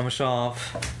 I'm Sharp.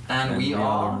 And we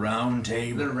are the round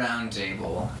table. the round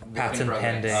table. Patent Work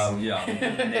in progress. pending. Yeah,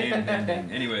 name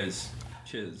pending. Anyways,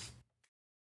 cheers.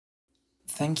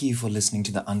 Thank you for listening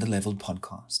to the Underleveled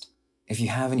podcast. If you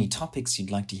have any topics you'd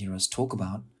like to hear us talk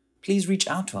about, please reach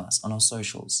out to us on our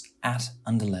socials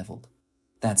 @underleveled.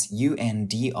 That's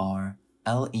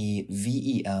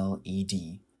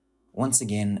UNDRLEVELED. Once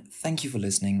again, thank you for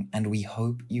listening, and we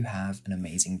hope you have an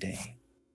amazing day.